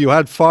if you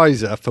had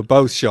Pfizer for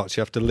both shots,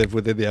 you have to live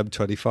within the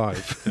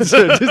M25.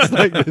 So just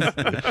like this,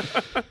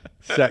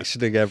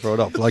 sectioning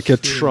everyone up, like a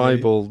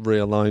tribal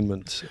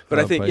realignment. But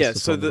I think,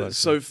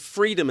 so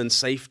freedom and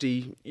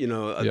safety,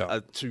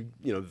 are two,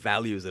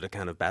 values that are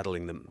kind of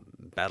battling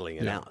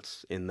it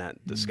out in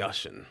that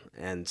discussion.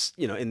 And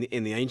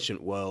in the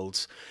ancient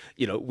world,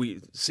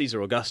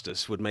 Caesar Augustus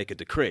would make a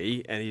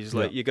decree, and he's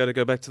like, you got to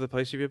go back to the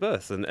place of your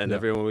birth, and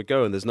everyone would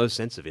go, and there's no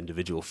sense of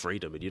individual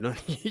freedom, and you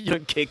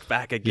don't kick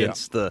back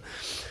against the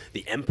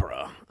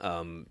emperor.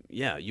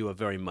 You are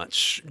very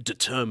much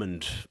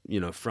determined,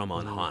 from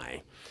on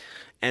high.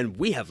 And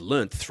we have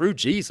learned through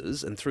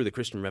Jesus and through the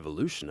Christian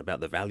Revolution about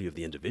the value of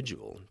the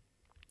individual.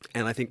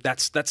 And I think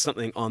that's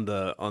something on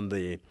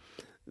the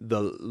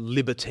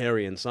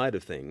libertarian side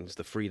of things,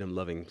 the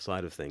freedom-loving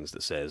side of things,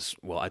 that says,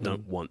 well, I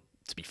don't want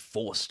to be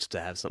forced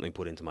to have something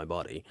put into my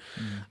body.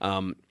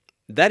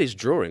 That is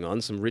drawing on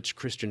some rich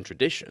Christian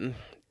tradition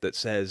that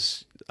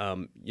says,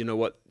 you know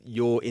what,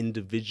 your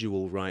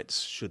individual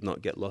rights should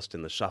not get lost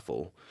in the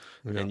shuffle,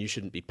 and you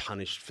shouldn't be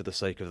punished for the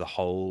sake of the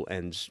whole,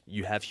 and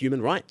you have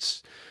human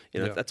rights.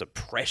 That's a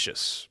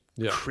precious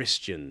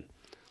Christian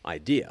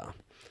idea.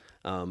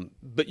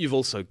 But you've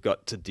also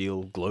got to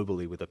deal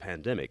globally with a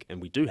pandemic,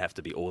 and we do have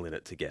to be all in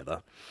it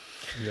together.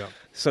 Yeah.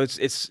 So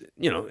it's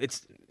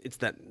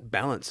that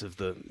balance of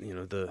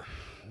the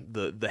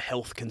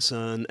health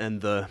concern and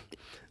the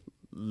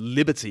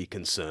liberty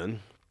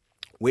concern,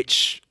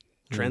 which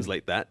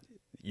translate that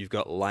you've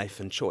got life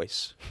and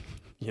choice,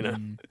 Yeah.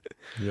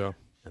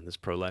 And there's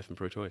pro-life and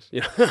pro-choice.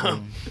 Yeah.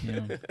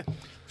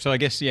 So I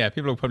guess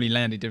people will probably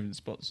land at different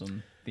spots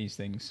on these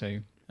things. So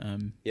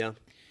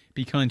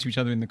be kind to each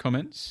other in the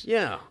comments.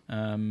 Yeah.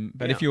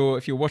 But if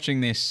you're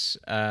watching this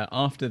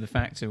after the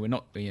fact, so when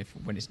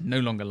it's no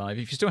longer live,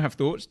 if you still have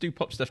thoughts, do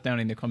pop stuff down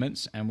in the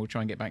comments, and we'll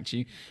try and get back to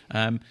you.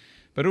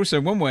 But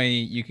also, one way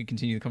you could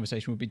continue the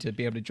conversation would be to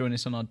be able to join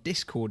us on our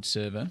Discord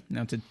server.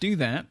 Now, to do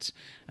that,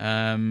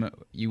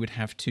 you would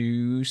have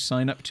to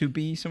sign up to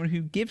be someone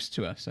who gives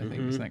to us, I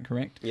think. Is that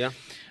correct? Yeah.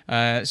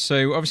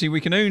 So, obviously,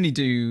 we can only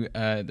do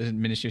the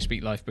Ministry of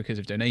Speak Life because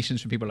of donations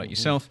from people like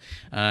yourself.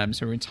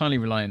 So, we're entirely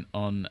reliant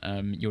on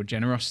your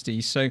generosity.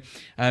 So,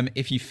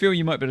 if you feel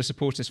you might be able to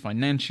support us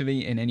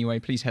financially in any way,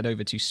 please head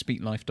over to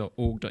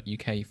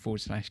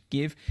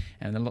speaklife.org.uk/give.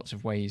 And there are lots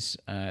of ways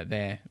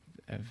there.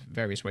 Of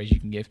various ways you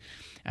can give.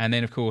 And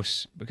then, of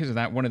course, because of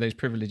that, one of those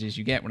privileges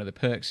you get, one of the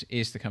perks,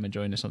 is to come and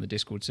join us on the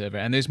Discord server.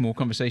 And there's more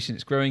conversation.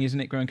 It's growing, isn't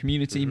it? Growing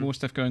community, more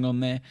stuff going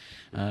on there.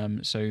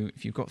 So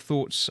if you've got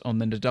thoughts on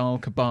the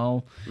Nadal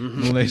cabal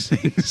and all those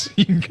things,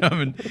 you can come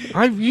and...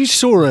 You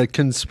saw a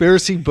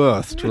conspiracy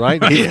birthed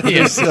right here.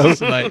 Yes, so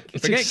it's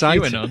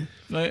exciting.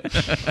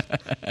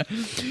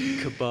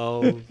 QAnon.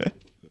 Cabal...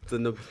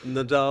 The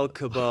Nadal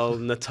cabal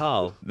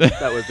Natal.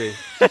 That would be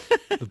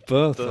the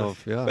birth of,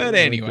 But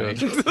anyway,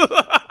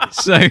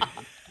 so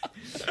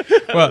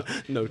well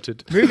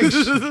noted. Moving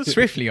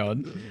swiftly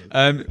on,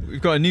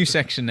 we've got a new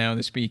section now in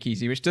the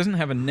Speakeasy, which doesn't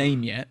have a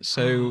name yet.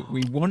 So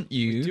we want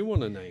you. We do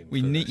want a name.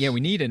 We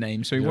need a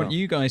name. So we want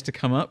you guys to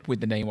come up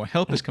with the name or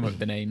help us come up with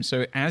the name.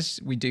 So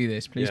as we do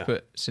this, please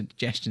put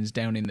suggestions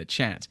down in the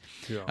chat.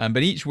 Yeah.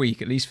 But each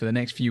week, at least for the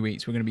next few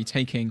weeks, we're going to be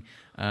taking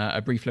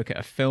a brief look at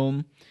a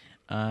film.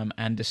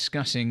 And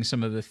discussing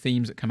some of the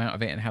themes that come out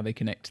of it and how they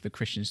connect to the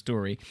Christian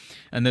story.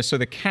 And so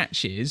the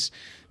catch is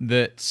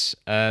that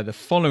the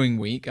following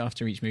week,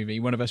 after each movie,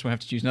 one of us will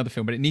have to choose another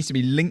film, but it needs to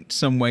be linked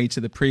some way to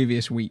the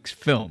previous week's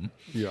film.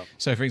 Yeah.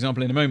 So, for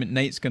example, in a moment,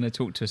 Nate's going to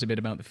talk to us a bit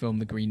about the film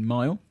The Green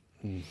Mile.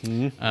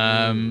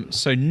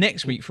 So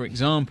next week, for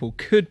example,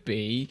 could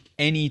be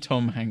any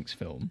Tom Hanks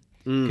film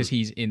because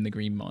he's in The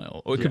Green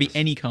Mile, or it could be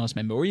any cast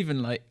member, or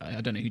even like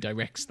I don't know who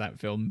directs that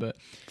film, but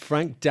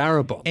Frank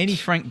Darabont. any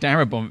Frank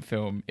Darabont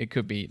film, it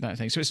could be that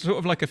thing. So it's sort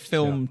of like a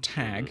film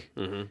tag,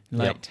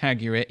 like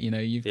tag you're it. You know,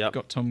 you've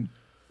got Tom.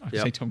 I can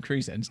say Tom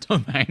Cruise then. It's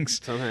Tom Hanks.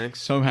 Tom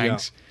Hanks. Tom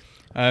Hanks.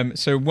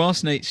 So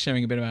whilst Nate's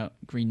showing a bit about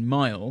Green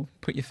Mile,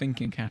 put your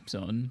thinking caps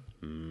on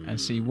and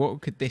see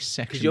what could this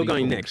section be. Because you're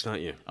going called. next,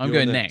 aren't you? I'm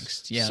going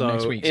next. Yeah, so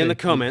next week. in So the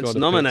comments,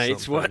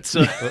 nominate what.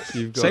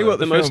 say what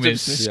the most film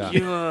is.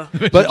 obscure.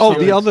 But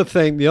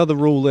the other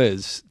rule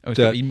is Oh, it's got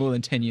to that be more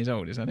than 10 years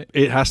old, is that it?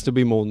 it has to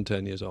be more than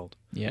 10 years old.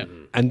 Yeah.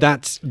 And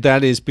that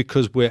is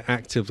because we're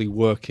actively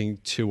working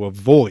to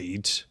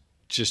avoid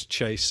just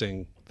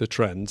chasing the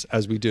trends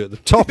as we do at the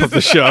top of the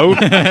show.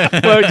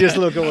 We'll just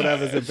look at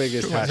whatever's the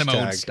biggest Some old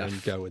hashtag stuff.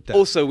 and go with that.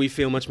 Also, we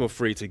feel much more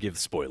free to give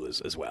spoilers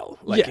as well.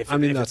 Like if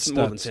it's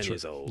more than 10 true.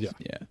 years old. Yeah.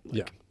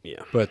 Yeah.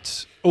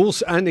 But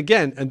also, and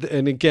again,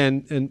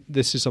 and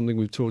this is something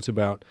we've talked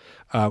about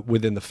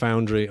within the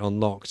Foundry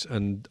Unlocked,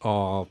 and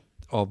our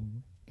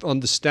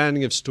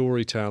understanding of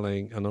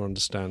storytelling and our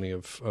understanding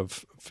of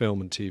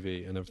film and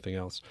TV and everything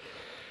else,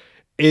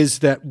 is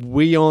that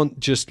we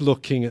aren't just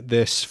looking at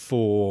this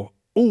for,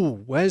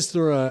 where's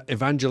there a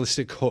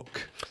evangelistic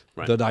hook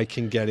that I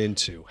can get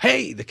into?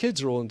 Hey, the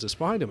kids are all into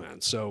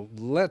Spider-Man, so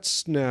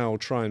let's now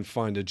try and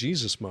find a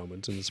Jesus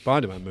moment in the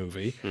Spider-Man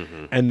movie,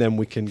 and then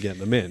we can get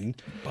them in.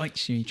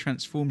 Bites you, he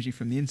transforms you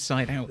from the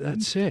inside out.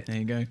 That's it. There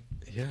you go.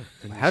 Yeah.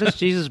 How does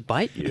Jesus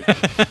bite you?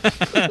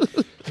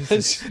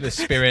 The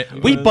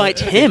spirit. We bite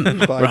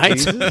him, right?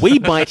 Jesus? We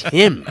bite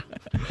him.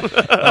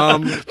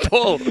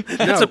 Paul,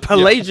 that's a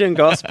Pelagian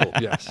gospel.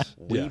 Yes.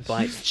 We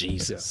bite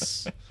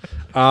Jesus.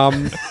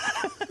 But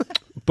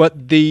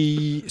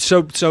the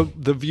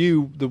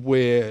view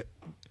that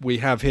we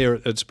have here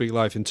at Speak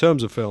Life in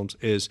terms of films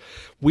is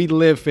we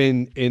live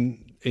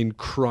in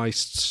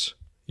Christ's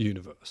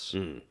universe.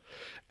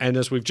 And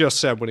as we've just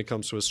said, when it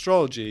comes to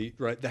astrology,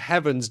 right, the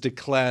heavens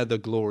declare the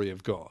glory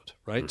of God,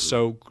 right?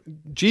 So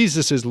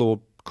Jesus is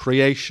Lord,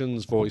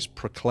 creation's voice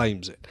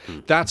proclaims it.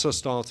 That's a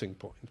starting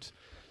point.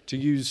 To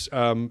use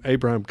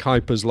Abraham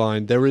Kuyper's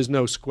line, there is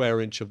no square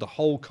inch of the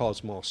whole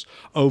cosmos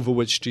over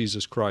which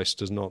Jesus Christ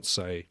does not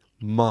say,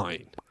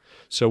 mine.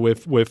 So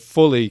we're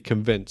fully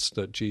convinced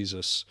that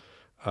Jesus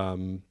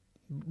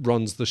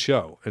runs the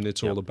show, and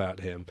it's all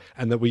about him,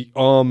 and that we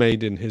are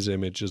made in his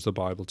image, as the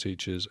Bible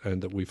teaches,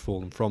 and that we've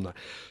fallen from that.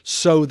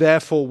 So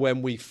therefore,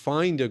 when we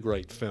find a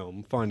great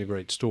film, find a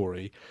great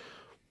story,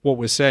 what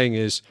we're saying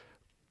is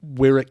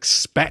we're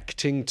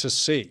expecting to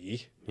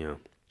see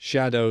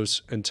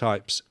shadows and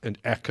types and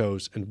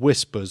echoes and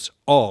whispers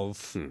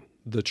of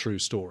the true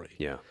story.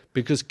 Yeah.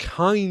 Because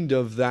kind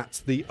of that's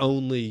the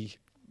only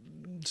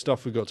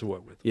stuff we've got to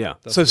work with. Yeah.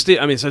 So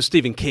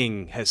Stephen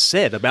King has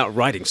said about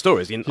writing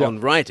stories. On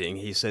writing,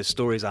 he says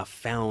stories are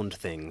found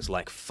things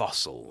like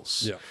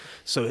fossils. Yeah.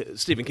 So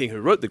Stephen King, who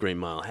wrote The Green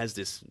Mile, has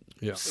this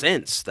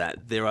sense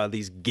that there are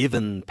these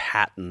given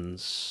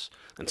patterns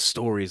and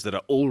stories that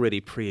are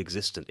already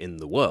pre-existent in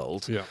the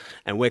world. Yeah.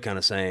 And we're kind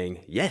of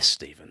saying, yes,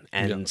 Stephen.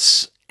 And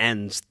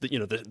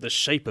the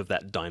shape of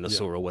that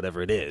dinosaur or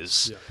whatever it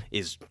is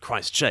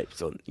Christ-shaped.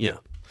 So,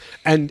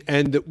 And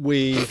that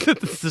we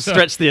to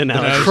stretch the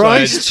analogy.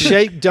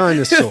 Christ-shaped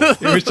dinosaur.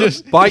 It was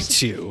just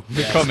bites you.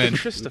 The comment.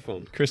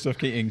 Christoph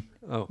Keating.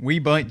 We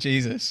bite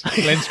Jesus.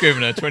 Glen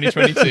Scrivener,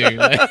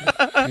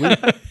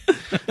 2022.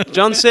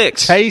 John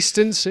 6. Taste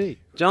and see.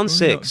 John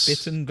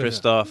 6.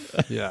 Christoph.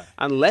 Yeah.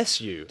 Unless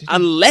you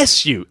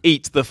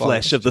eat the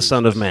flesh of the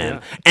Son of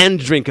Man and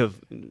drink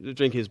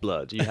his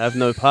blood, you have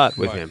no part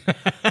with him.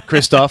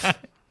 Christoph.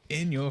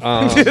 In your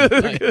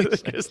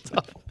face.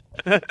 Christoph.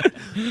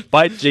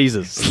 Bite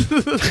Jesus.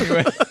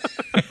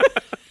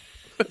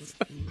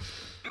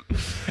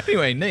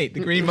 Anyway, Nate,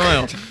 The Green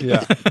Mile.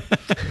 Yeah.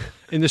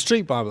 In the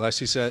Street Bible,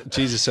 actually,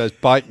 Jesus says,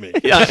 "Bite me."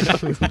 Yeah.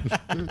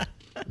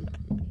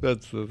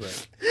 That's the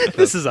thing.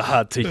 This is a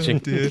hard teaching.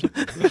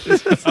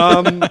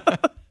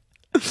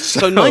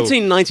 So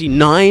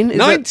 1999.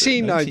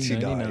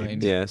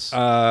 1999. Yes.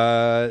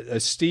 A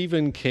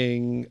Stephen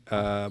King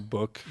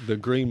book, The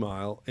Green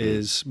Mile,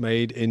 is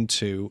made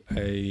into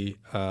a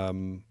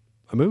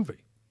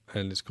movie,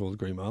 and it's called The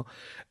Green Mile,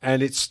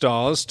 and it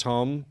stars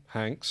Tom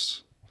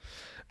Hanks,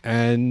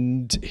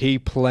 and he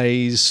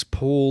plays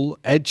Paul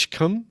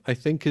Edgecombe, I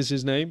think is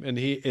his name, and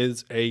he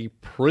is a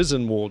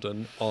prison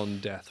warden on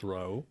death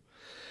row.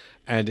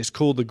 And it's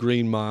called The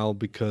Green Mile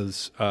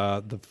because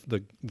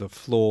the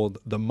floor,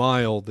 the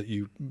mile that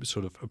you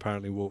sort of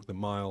apparently walk the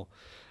mile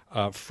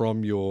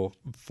from your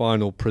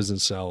final prison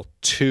cell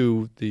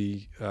to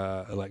the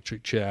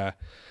electric chair,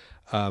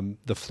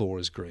 the floor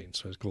is green,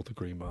 so it's called The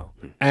Green Mile.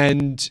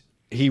 And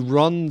he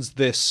runs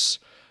this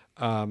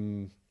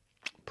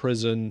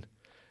prison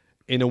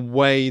in a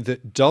way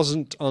that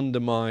doesn't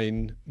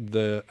undermine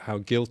how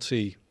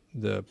guilty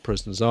the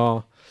prisoners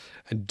are,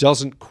 and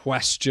doesn't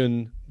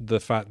question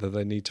the fact that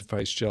they need to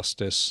face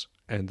justice,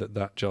 and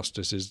that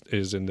justice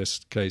is in this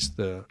case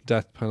the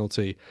death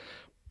penalty,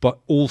 but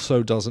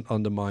also doesn't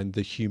undermine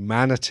the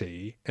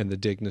humanity and the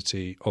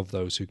dignity of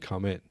those who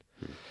come in.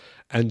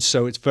 And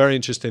so it's very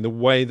interesting the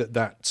way that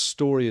that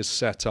story is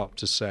set up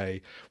to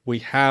say we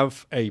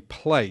have a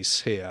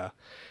place here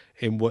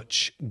in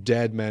which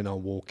dead men are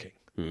walking,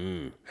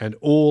 and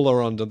all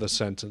are under the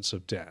sentence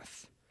of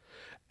death.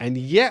 And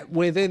yet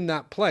within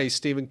that place,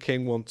 Stephen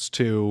King wants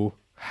to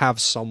have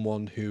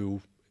someone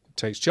who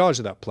takes charge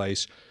of that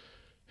place,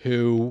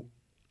 who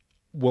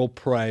will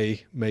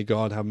pray, may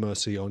God have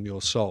mercy on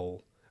your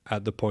soul,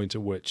 at the point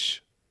at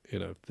which, you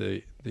know,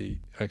 the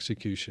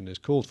execution is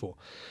called for.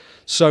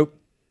 So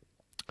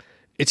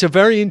it's a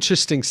very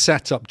interesting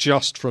setup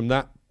just from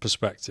that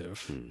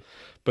perspective.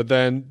 But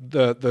then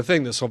the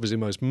thing that's obviously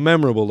most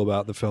memorable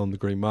about the film The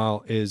Green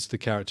Mile is the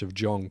character of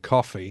John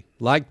Coffey,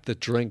 like the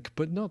drink,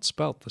 but not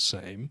spelt the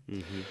same,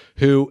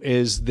 who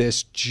is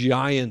this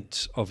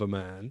giant of a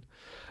man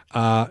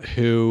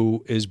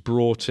who is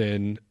brought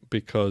in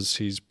because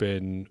he's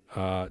been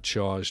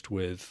charged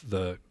with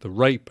the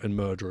rape and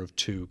murder of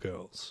 2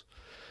 girls.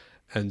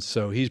 And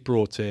so he's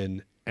brought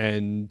in,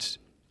 and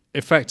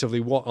effectively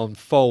what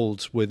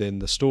unfolds within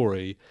the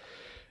story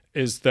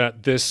is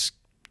that this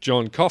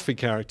John Coffey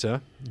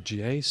character,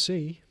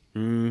 JC,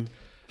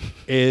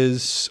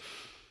 is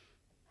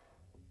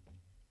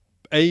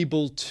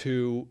able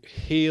to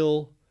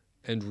heal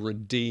and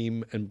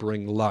redeem and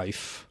bring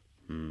life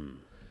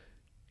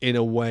in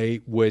a way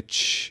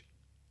which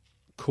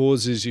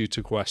causes you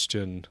to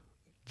question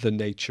the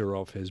nature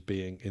of his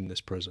being in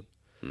this prison.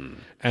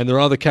 And there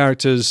are other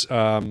characters,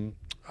 Percy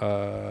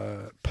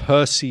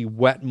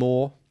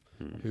Wetmore,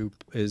 who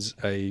is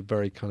a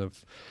very kind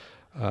of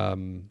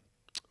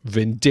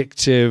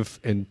vindictive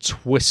and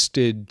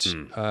twisted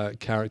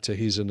character.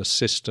 He's an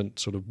assistant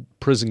sort of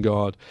prison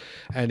guard,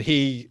 and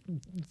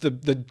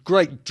the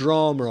great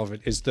drama of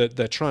it is that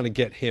they're trying to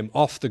get him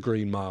off the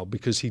Green Mile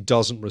because he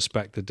doesn't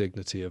respect the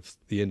dignity of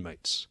the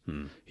inmates.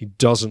 He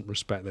doesn't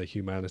respect their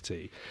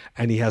humanity,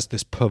 and he has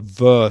this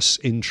perverse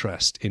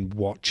interest in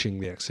watching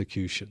the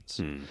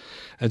executions.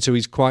 And so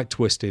he's quite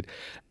twisted,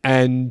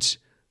 and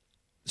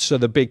so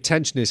the big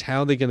tension is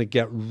how they're going to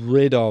get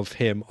rid of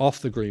him off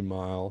the Green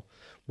Mile.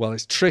 Well,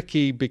 it's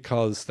tricky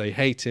because they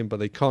hate him, but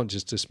they can't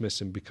just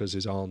dismiss him because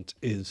his aunt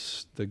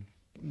is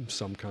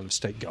some kind of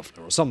state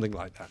governor or something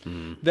like that.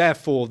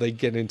 Therefore, they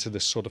get into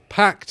this sort of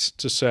pact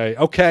to say,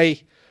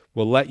 okay,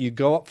 we'll let you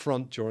go up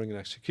front during an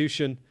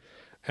execution,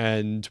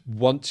 and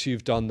once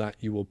you've done that,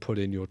 you will put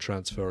in your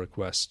transfer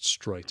request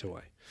straight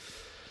away.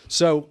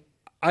 So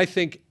I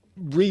think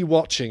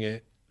rewatching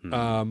it,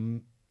 I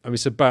mean,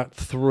 it's about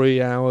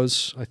 3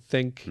 hours, I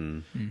think.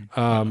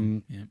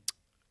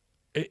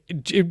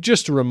 It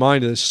just a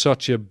reminder, it's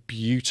such a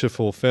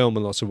beautiful film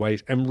in lots of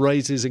ways, and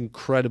raises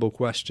incredible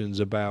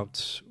questions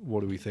about what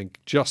do we think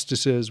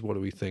justice is, what do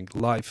we think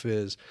life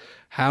is,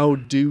 how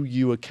do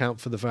you account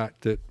for the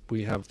fact that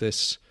we have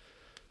this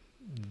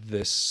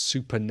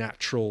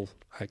supernatural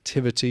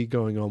activity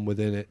going on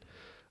within it.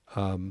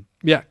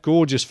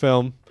 Gorgeous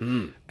film.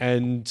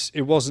 And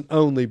it wasn't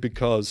only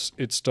because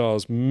it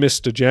stars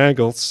Mr.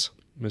 Jingles,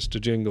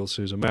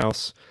 who's a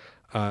mouse,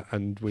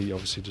 and we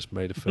obviously just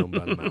made a film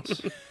about a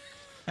mouse.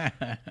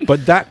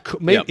 But that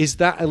is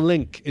that a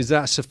link? Is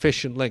that a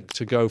sufficient link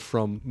to go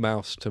from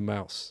mouse to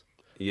mouse?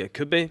 Yeah, it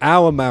could be.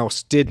 Our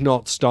mouse did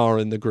not star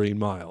in The Green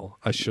Mile,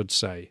 I should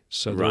say.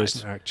 So there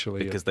isn't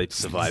actually because they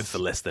survived for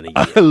less than a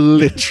year.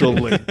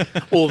 Literally.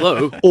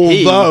 although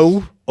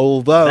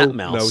that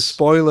mouse, no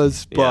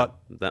spoilers, but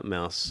that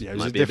mouse it was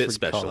might be a bit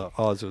special. Color.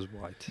 Ours was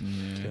white.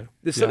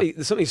 There's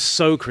something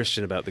so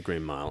Christian about The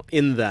Green Mile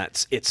in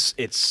that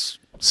it's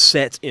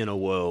set in a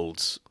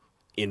world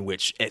in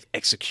which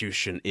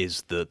execution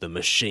is the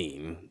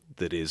machine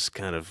that is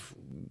kind of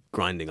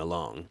grinding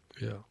along.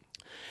 Yeah.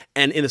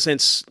 And in a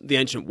sense, the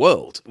ancient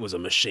world was a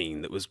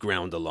machine that was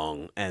ground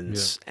along, and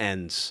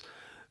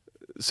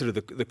sort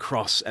of the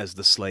cross as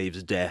the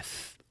slave's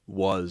death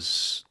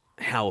was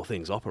how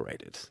things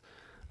operated.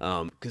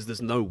 Because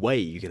there's no way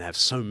you can have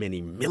so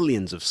many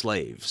millions of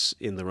slaves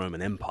in the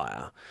Roman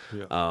Empire.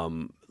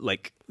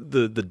 Like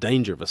the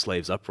danger of a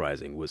slave's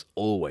uprising was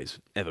always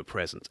ever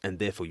present, and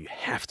therefore you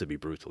have to be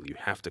brutal. You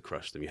have to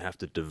crush them. You have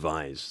to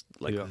devise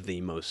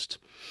the most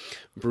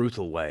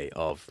brutal way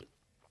of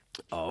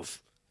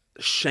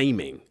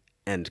shaming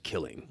and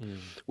killing,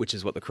 which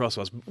is what the cross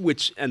was.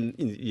 And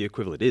the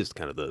equivalent is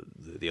kind of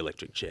the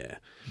electric chair,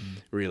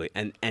 really.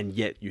 And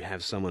yet you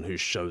have someone who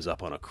shows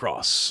up on a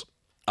cross,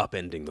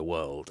 upending the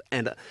world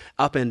and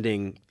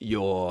upending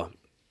your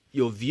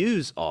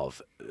views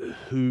of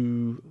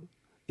who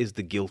is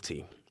the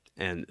guilty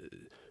and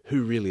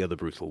who really are the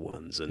brutal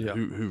ones, and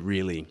who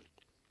really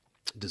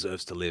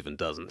deserves to live and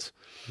doesn't.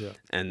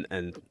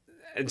 And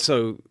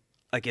so,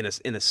 like in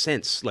a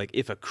sense, like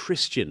if a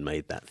Christian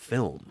made that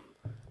film,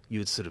 you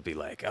would sort of be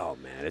like, oh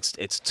man,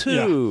 it's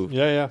too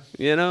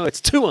you know,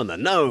 it's too on the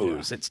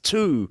nose, it's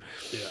too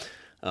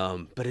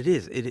but it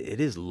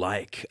is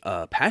like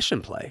a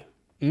passion play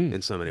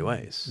in so many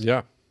ways.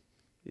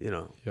 You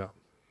know.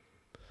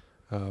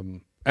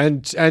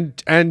 And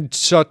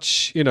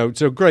such,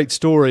 it's a great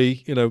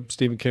story.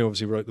 Stephen King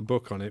obviously wrote the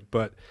book on it,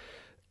 but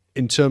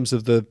in terms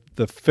of the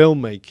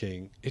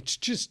filmmaking, it's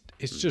just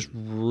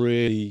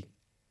really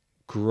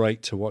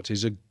great to watch.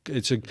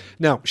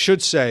 Now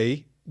should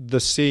say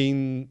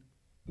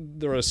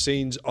there are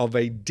scenes of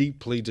a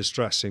deeply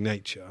distressing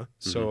nature.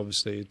 So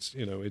obviously it's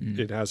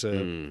it has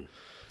a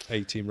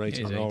 18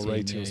 rating or 18,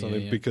 rating or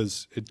something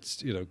because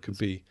it's could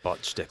be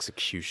botched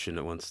execution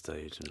at one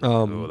stage.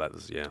 And, that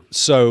was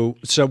So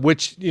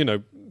which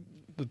the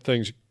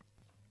things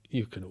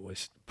you can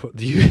always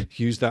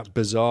use that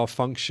bizarre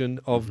function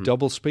of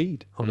double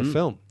speed on a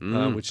film,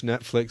 which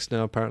Netflix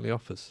now apparently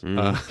offers. Don't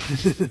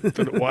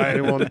know why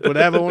anyone would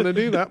ever want to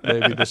do that.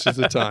 Maybe this is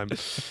the time to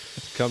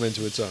come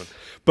into its own.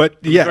 But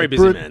yeah, very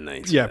busy man,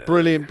 Nate. Yeah,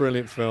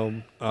 brilliant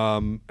film.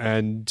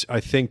 And I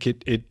think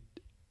it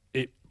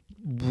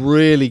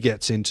really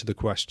gets into the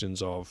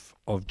questions of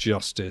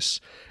justice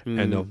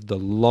and of the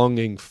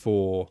longing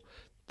for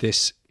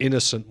this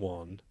innocent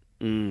one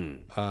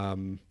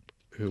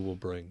who will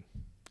bring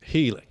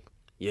healing.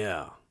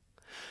 Yeah.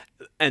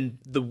 And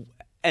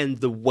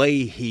the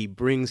way he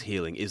brings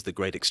healing is the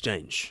great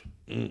exchange.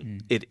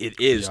 It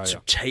is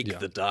to take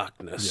the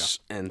darkness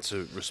and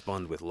to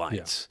respond with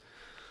light.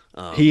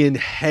 He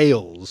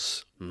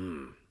inhales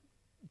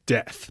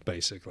death,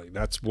 basically.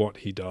 That's what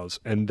he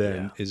does, and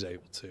then is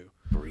able to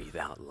breathe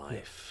out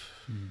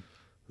life.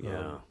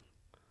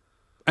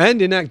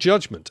 And enact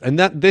judgment. And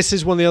this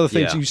is one of the other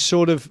things you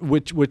sort of,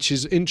 which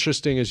is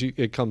interesting as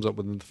it comes up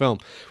within the film,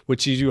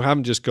 which is you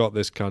haven't just got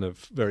this kind of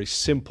very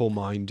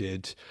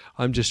simple-minded,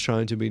 I'm just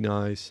trying to be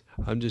nice,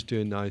 I'm just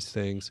doing nice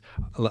things,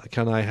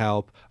 can I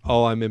help?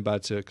 Oh, I'm in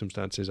bad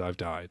circumstances, I've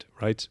died,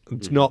 right?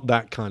 It's not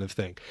that kind of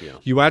thing. Yeah.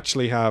 You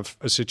actually have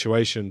a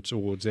situation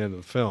towards the end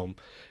of the film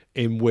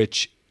in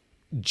which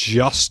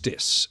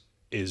justice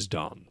is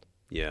done.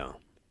 Yeah.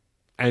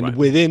 And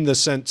within the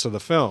sense of the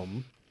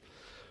film,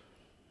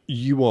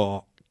 you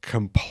are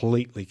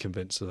completely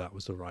convinced that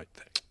was the right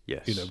thing.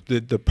 Yes.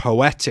 The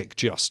poetic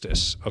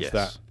justice of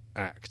that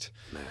act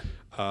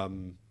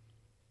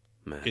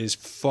is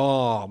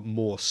far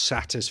more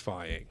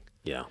satisfying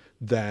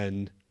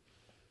than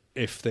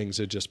if things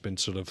had just been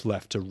sort of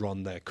left to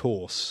run their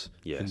course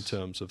in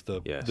terms of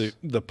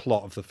the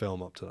plot of the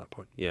film up to that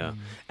point. Yeah.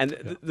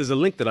 And there's a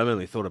link that I've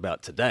only thought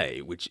about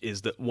today, which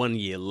is that 1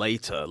 year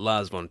later,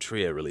 Lars von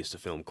Trier released a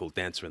film called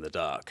Dancer in the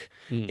Dark,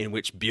 in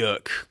which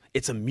Björk,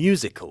 it's a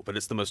musical, but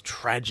it's the most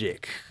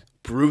tragic,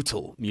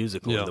 brutal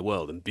musical in the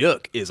world. And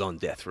Björk is on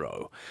death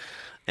row.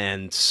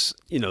 And,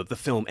 the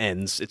film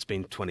ends, it's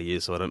been 20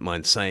 years, so I don't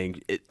mind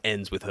saying, it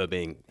ends with her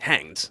being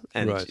hanged.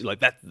 And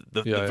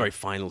the very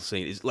final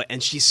scene is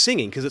and she's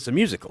singing, because it's a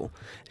musical,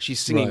 she's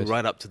singing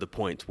right up to the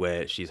point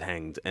where she's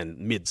hanged, and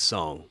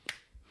mid-song,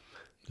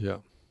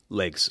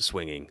 legs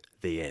swinging,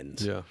 the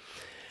end. Yeah.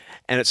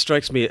 And it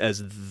strikes me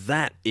as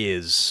that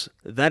is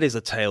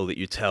a tale that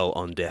you tell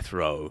on death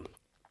row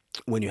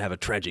when you have a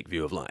tragic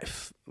view of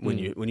life, when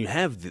you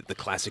have the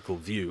classical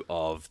view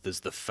of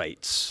there's the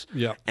fates,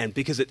 and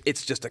because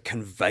it's just a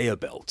conveyor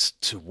belt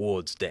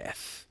towards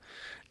death,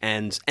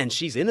 and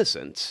she's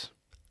innocent,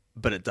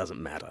 but it doesn't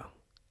matter,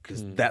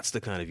 because that's the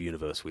kind of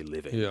universe we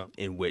live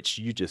in which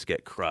you just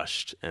get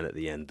crushed, and at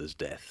the end there's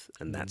death,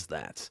 and that's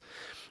that.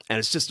 And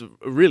it's just a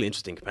really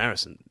interesting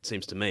comparison, it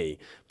seems to me,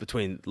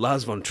 between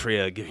Lars von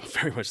Trier giving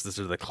very much the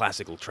sort of the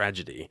classical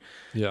tragedy,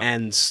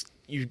 and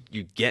you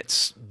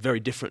get very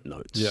different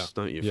notes,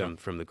 don't you,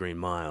 from the Green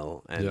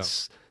Mile,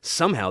 and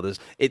somehow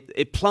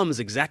it plumbs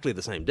exactly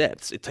the same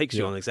depths. It takes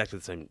you on exactly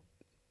the same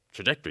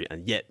trajectory,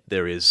 and yet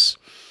there is,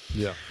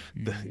 what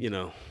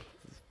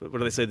do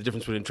they say? The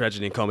difference between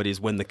tragedy and comedy is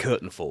when the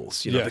curtain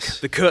falls.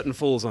 The curtain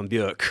falls on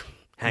Björk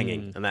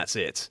hanging, and that's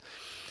it.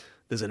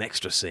 There's an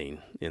extra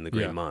scene in the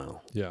Green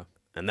Mile. Yeah.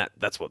 And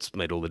that's what's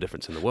made all the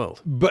difference in the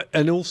world.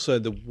 And also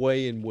the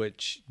way in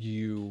which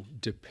you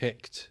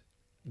depict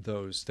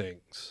those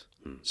things.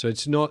 So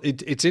it's not.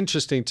 It's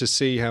interesting to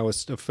see how a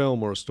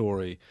film or a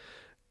story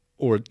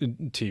or a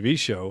TV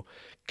show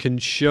can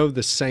show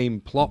the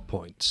same plot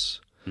points,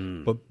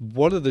 but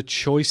what are the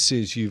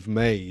choices you've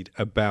made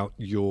about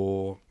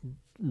your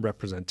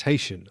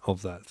representation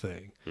of that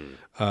thing?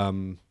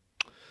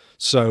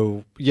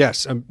 So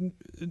yes,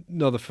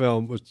 another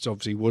film which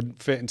obviously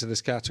wouldn't fit into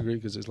this category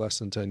because it's less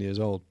than 10 years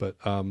old, but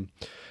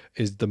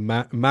is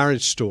the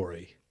Marriage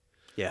Story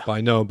by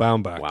Noah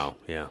Baumbach. Wow,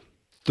 yeah.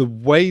 The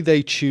way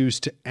they choose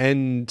to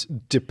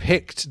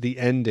depict the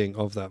ending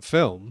of that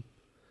film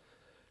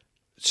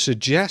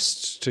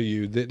suggests to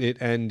you that it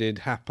ended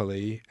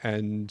happily,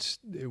 and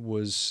it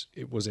was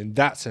in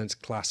that sense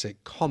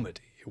classic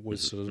comedy. It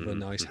was sort of a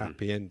nice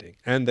happy ending,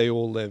 and they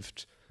all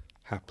lived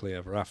happily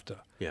ever after.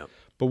 Yeah.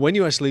 But when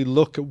you actually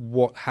look at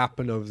what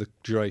happened over the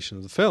duration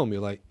of the film,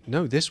 you're like,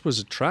 no, this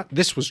was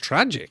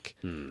tragic.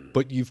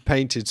 But you've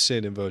painted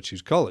sin in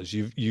virtue's colours.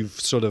 You've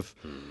sort of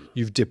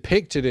you've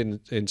depicted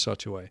it in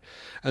such a way.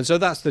 And so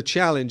that's the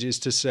challenge, is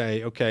to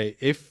say, okay,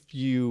 if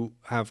you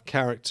have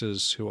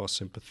characters who are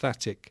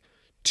sympathetic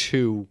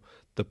to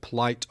the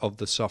plight of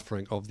the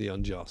suffering of the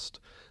unjust,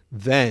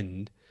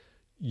 then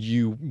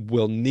you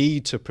will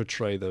need to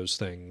portray those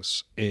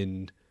things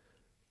in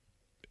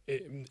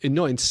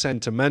not in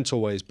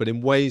sentimental ways, but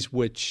in ways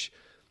which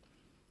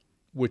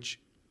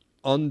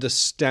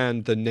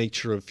understand the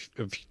nature of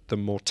the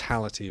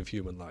mortality of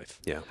human life,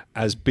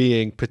 as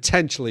being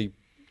potentially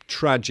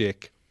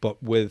tragic,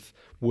 but with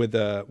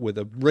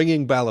a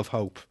ringing bell of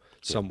hope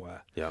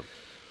somewhere. Yeah.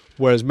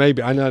 Whereas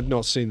maybe I've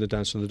not seen The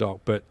Dance in the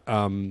Dark, but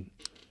I'm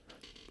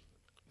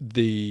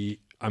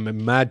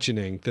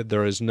imagining that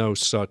there is no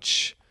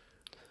such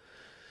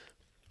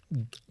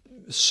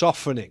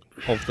softening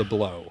of the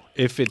blow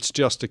if it's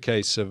just a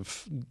case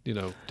of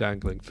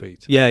dangling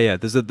feet. Yeah.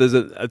 There's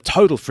a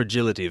total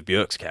fragility of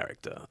Björk's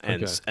character,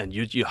 and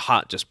your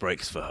heart just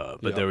breaks for her.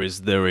 But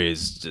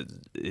it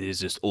is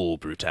just all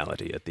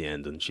brutality at the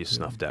end, and she's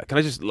snuffed out. Can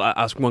I just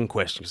ask one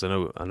question, because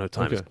I know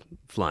time is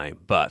flying,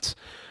 but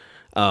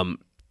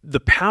the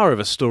power of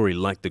a story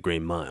like The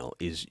Green Mile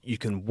is you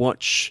can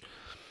watch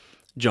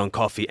John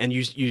Coffey, and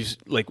you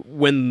like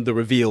when the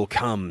reveal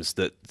comes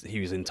that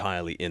he was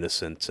entirely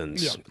innocent and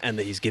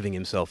that he's giving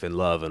himself in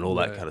love and all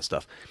that kind of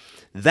stuff.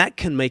 That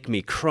can make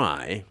me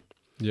cry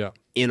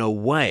in a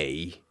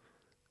way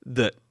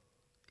that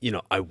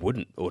I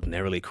wouldn't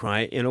ordinarily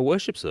cry in a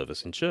worship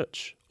service in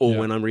church or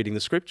when I'm reading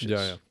the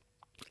scriptures.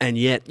 And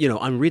yet,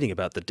 I'm reading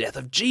about the death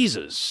of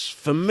Jesus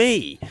for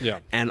me,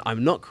 and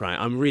I'm not crying.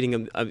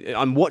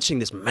 I'm watching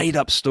this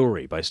made-up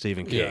story by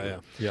Stephen King.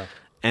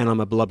 And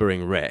I'm a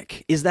blubbering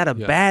wreck. Is that a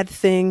bad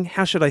thing?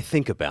 How should I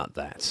think about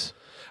that?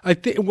 I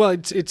think, well,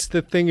 it's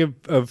the thing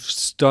of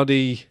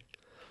study.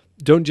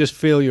 Don't just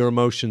feel your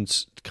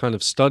emotions, kind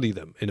of study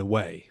them in a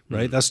way,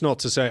 right? That's not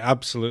to say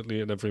absolutely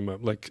at every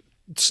moment, like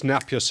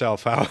snap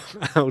yourself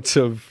out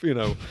of,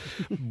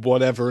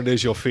 whatever it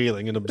is you're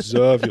feeling and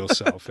observe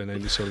yourself in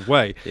any sort of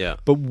way. Yeah.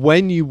 But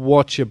when you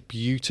watch a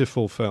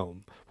beautiful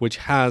film, which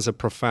has a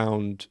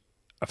profound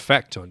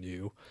effect on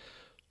you,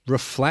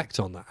 reflect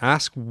on that.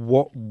 Ask,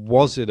 what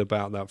was it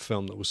about that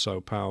film that was so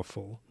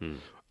powerful?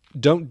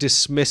 Don't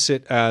dismiss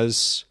it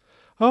as,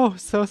 oh,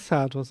 so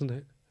sad, wasn't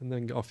it? And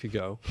then off you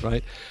go,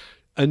 right?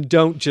 And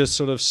don't just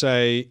sort of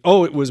say,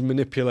 oh, it was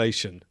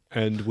manipulation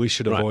and we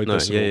should avoid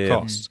this at all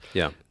costs.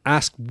 Yeah.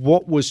 Ask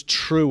what was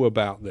true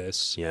about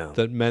this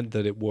that meant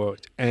that it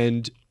worked.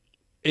 And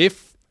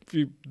if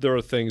there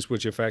are things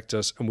which affect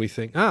us and we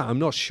think, I'm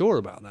not sure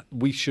about that,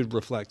 we should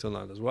reflect on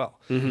that as well.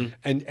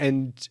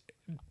 And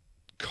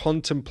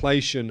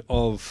contemplation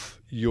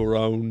of your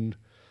own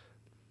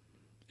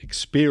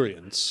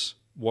experience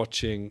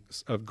watching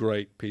a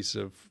great piece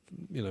of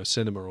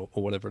cinema or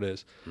whatever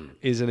it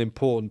is an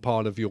important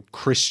part of your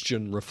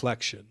Christian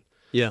reflection.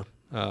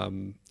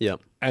 And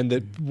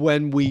that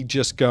when we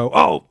just go,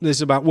 oh, this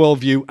is about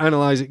worldview,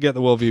 analyze it, get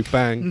the worldview,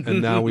 bang,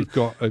 and now we've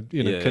got a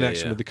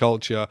connection with the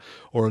culture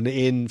or an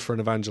in for an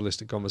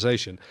evangelistic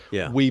conversation.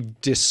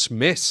 We've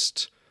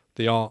dismissed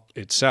the art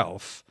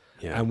itself.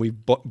 And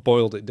we've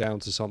boiled it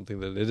down to something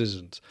that it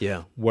isn't.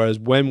 Whereas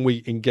when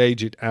we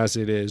engage it as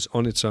it is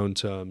on its own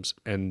terms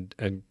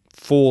and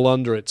fall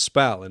under its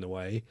spell in a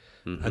way,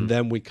 and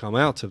then we come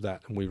out of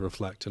that and we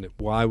reflect on it.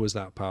 Why was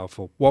that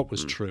powerful? What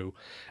was true?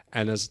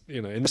 And as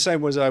in the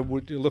same way as I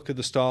would look at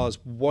the stars,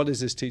 what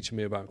is this teaching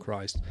me about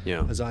Christ?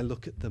 As I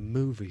look at the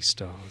movie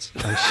stars,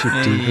 I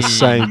should do the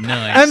same.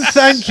 Nice. And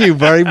thank you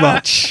very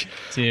much.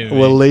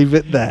 We'll leave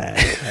it there.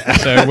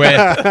 So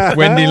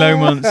Wendy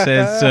Lomont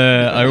says,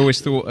 I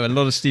always thought a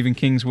lot of Stephen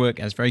King's work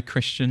as very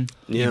Christian,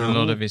 even a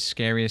lot of his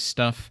scariest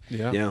stuff.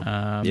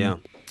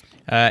 In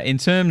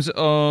terms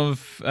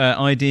of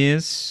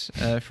ideas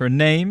for a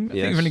name, I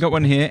think we've only got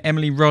one here.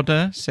 Emily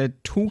Rodder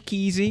said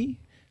SpeakEasy,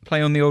 play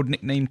on the old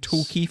nickname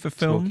Talkie for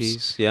films.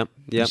 Talkies, yep.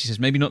 She says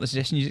maybe not the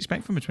suggestion you'd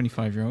expect from a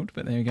 25-year-old,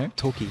 but there you go.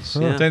 Talkies.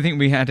 I don't think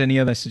we had any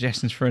other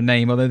suggestions for a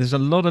name, although there's a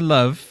lot of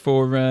love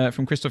for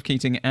from Christoph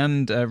Keating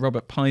and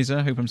Robert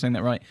Pizer, hope I'm saying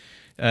that right,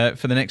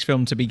 for the next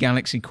film to be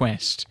Galaxy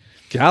Quest.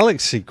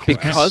 Galaxy Quest.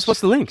 Because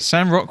what's the link?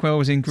 Sam Rockwell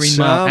was in Green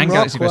Mile and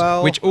Galaxy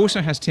Quest, which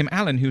also has Tim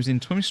Allen, who's in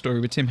Toy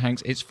Story with Tim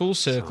Hanks. It's full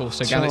circle,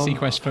 so Galaxy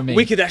Quest for me.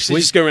 We could actually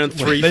just go around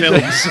 3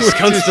 films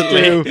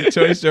constantly.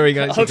 Toy Story,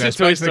 Galaxy Quest,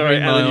 Toy Story,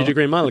 and then you do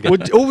Green Mile again.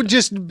 Or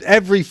just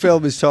every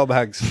film is Tom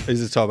Hanks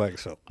is a Tom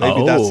Hanks film.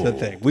 Maybe that's the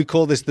thing. We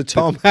call this the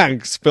Tom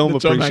Hanks film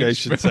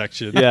appreciation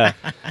section.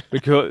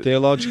 We call it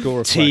theological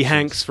reflections. T.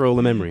 Hanks for all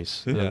the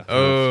memories.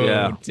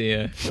 Oh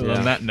dear. Well,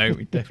 on that note,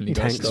 we definitely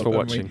got to Thanks stop, for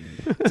watching.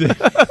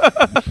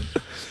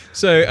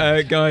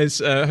 So, guys,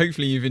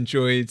 hopefully you've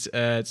enjoyed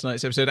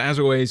tonight's episode. As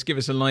always, give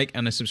us a like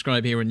and a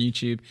subscribe here on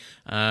YouTube.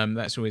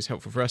 That's always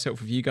helpful for us,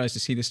 helpful for you guys to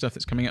see the stuff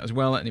that's coming out as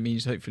well. And it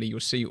means hopefully you'll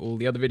see all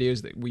the other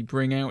videos that we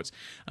bring out.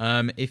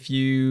 If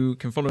you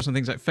can follow us on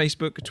things like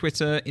Facebook,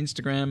 Twitter,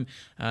 Instagram,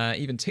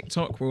 even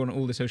TikTok, we're on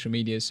all the social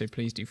medias, so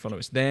please do follow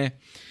us there.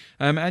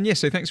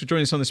 So thanks for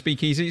joining us on the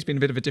SpeakEasy. It's been a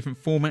bit of a different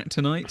format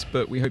tonight,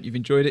 but we hope you've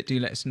enjoyed it. Do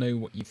let us know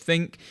what you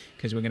think,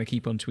 because we're going to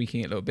keep on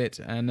tweaking it a little bit.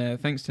 And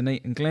thanks to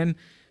Nate and Glenn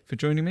for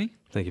joining me.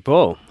 Thank you,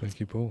 Paul. Thank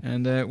you, Paul.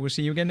 And we'll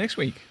see you again next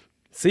week.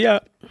 See ya.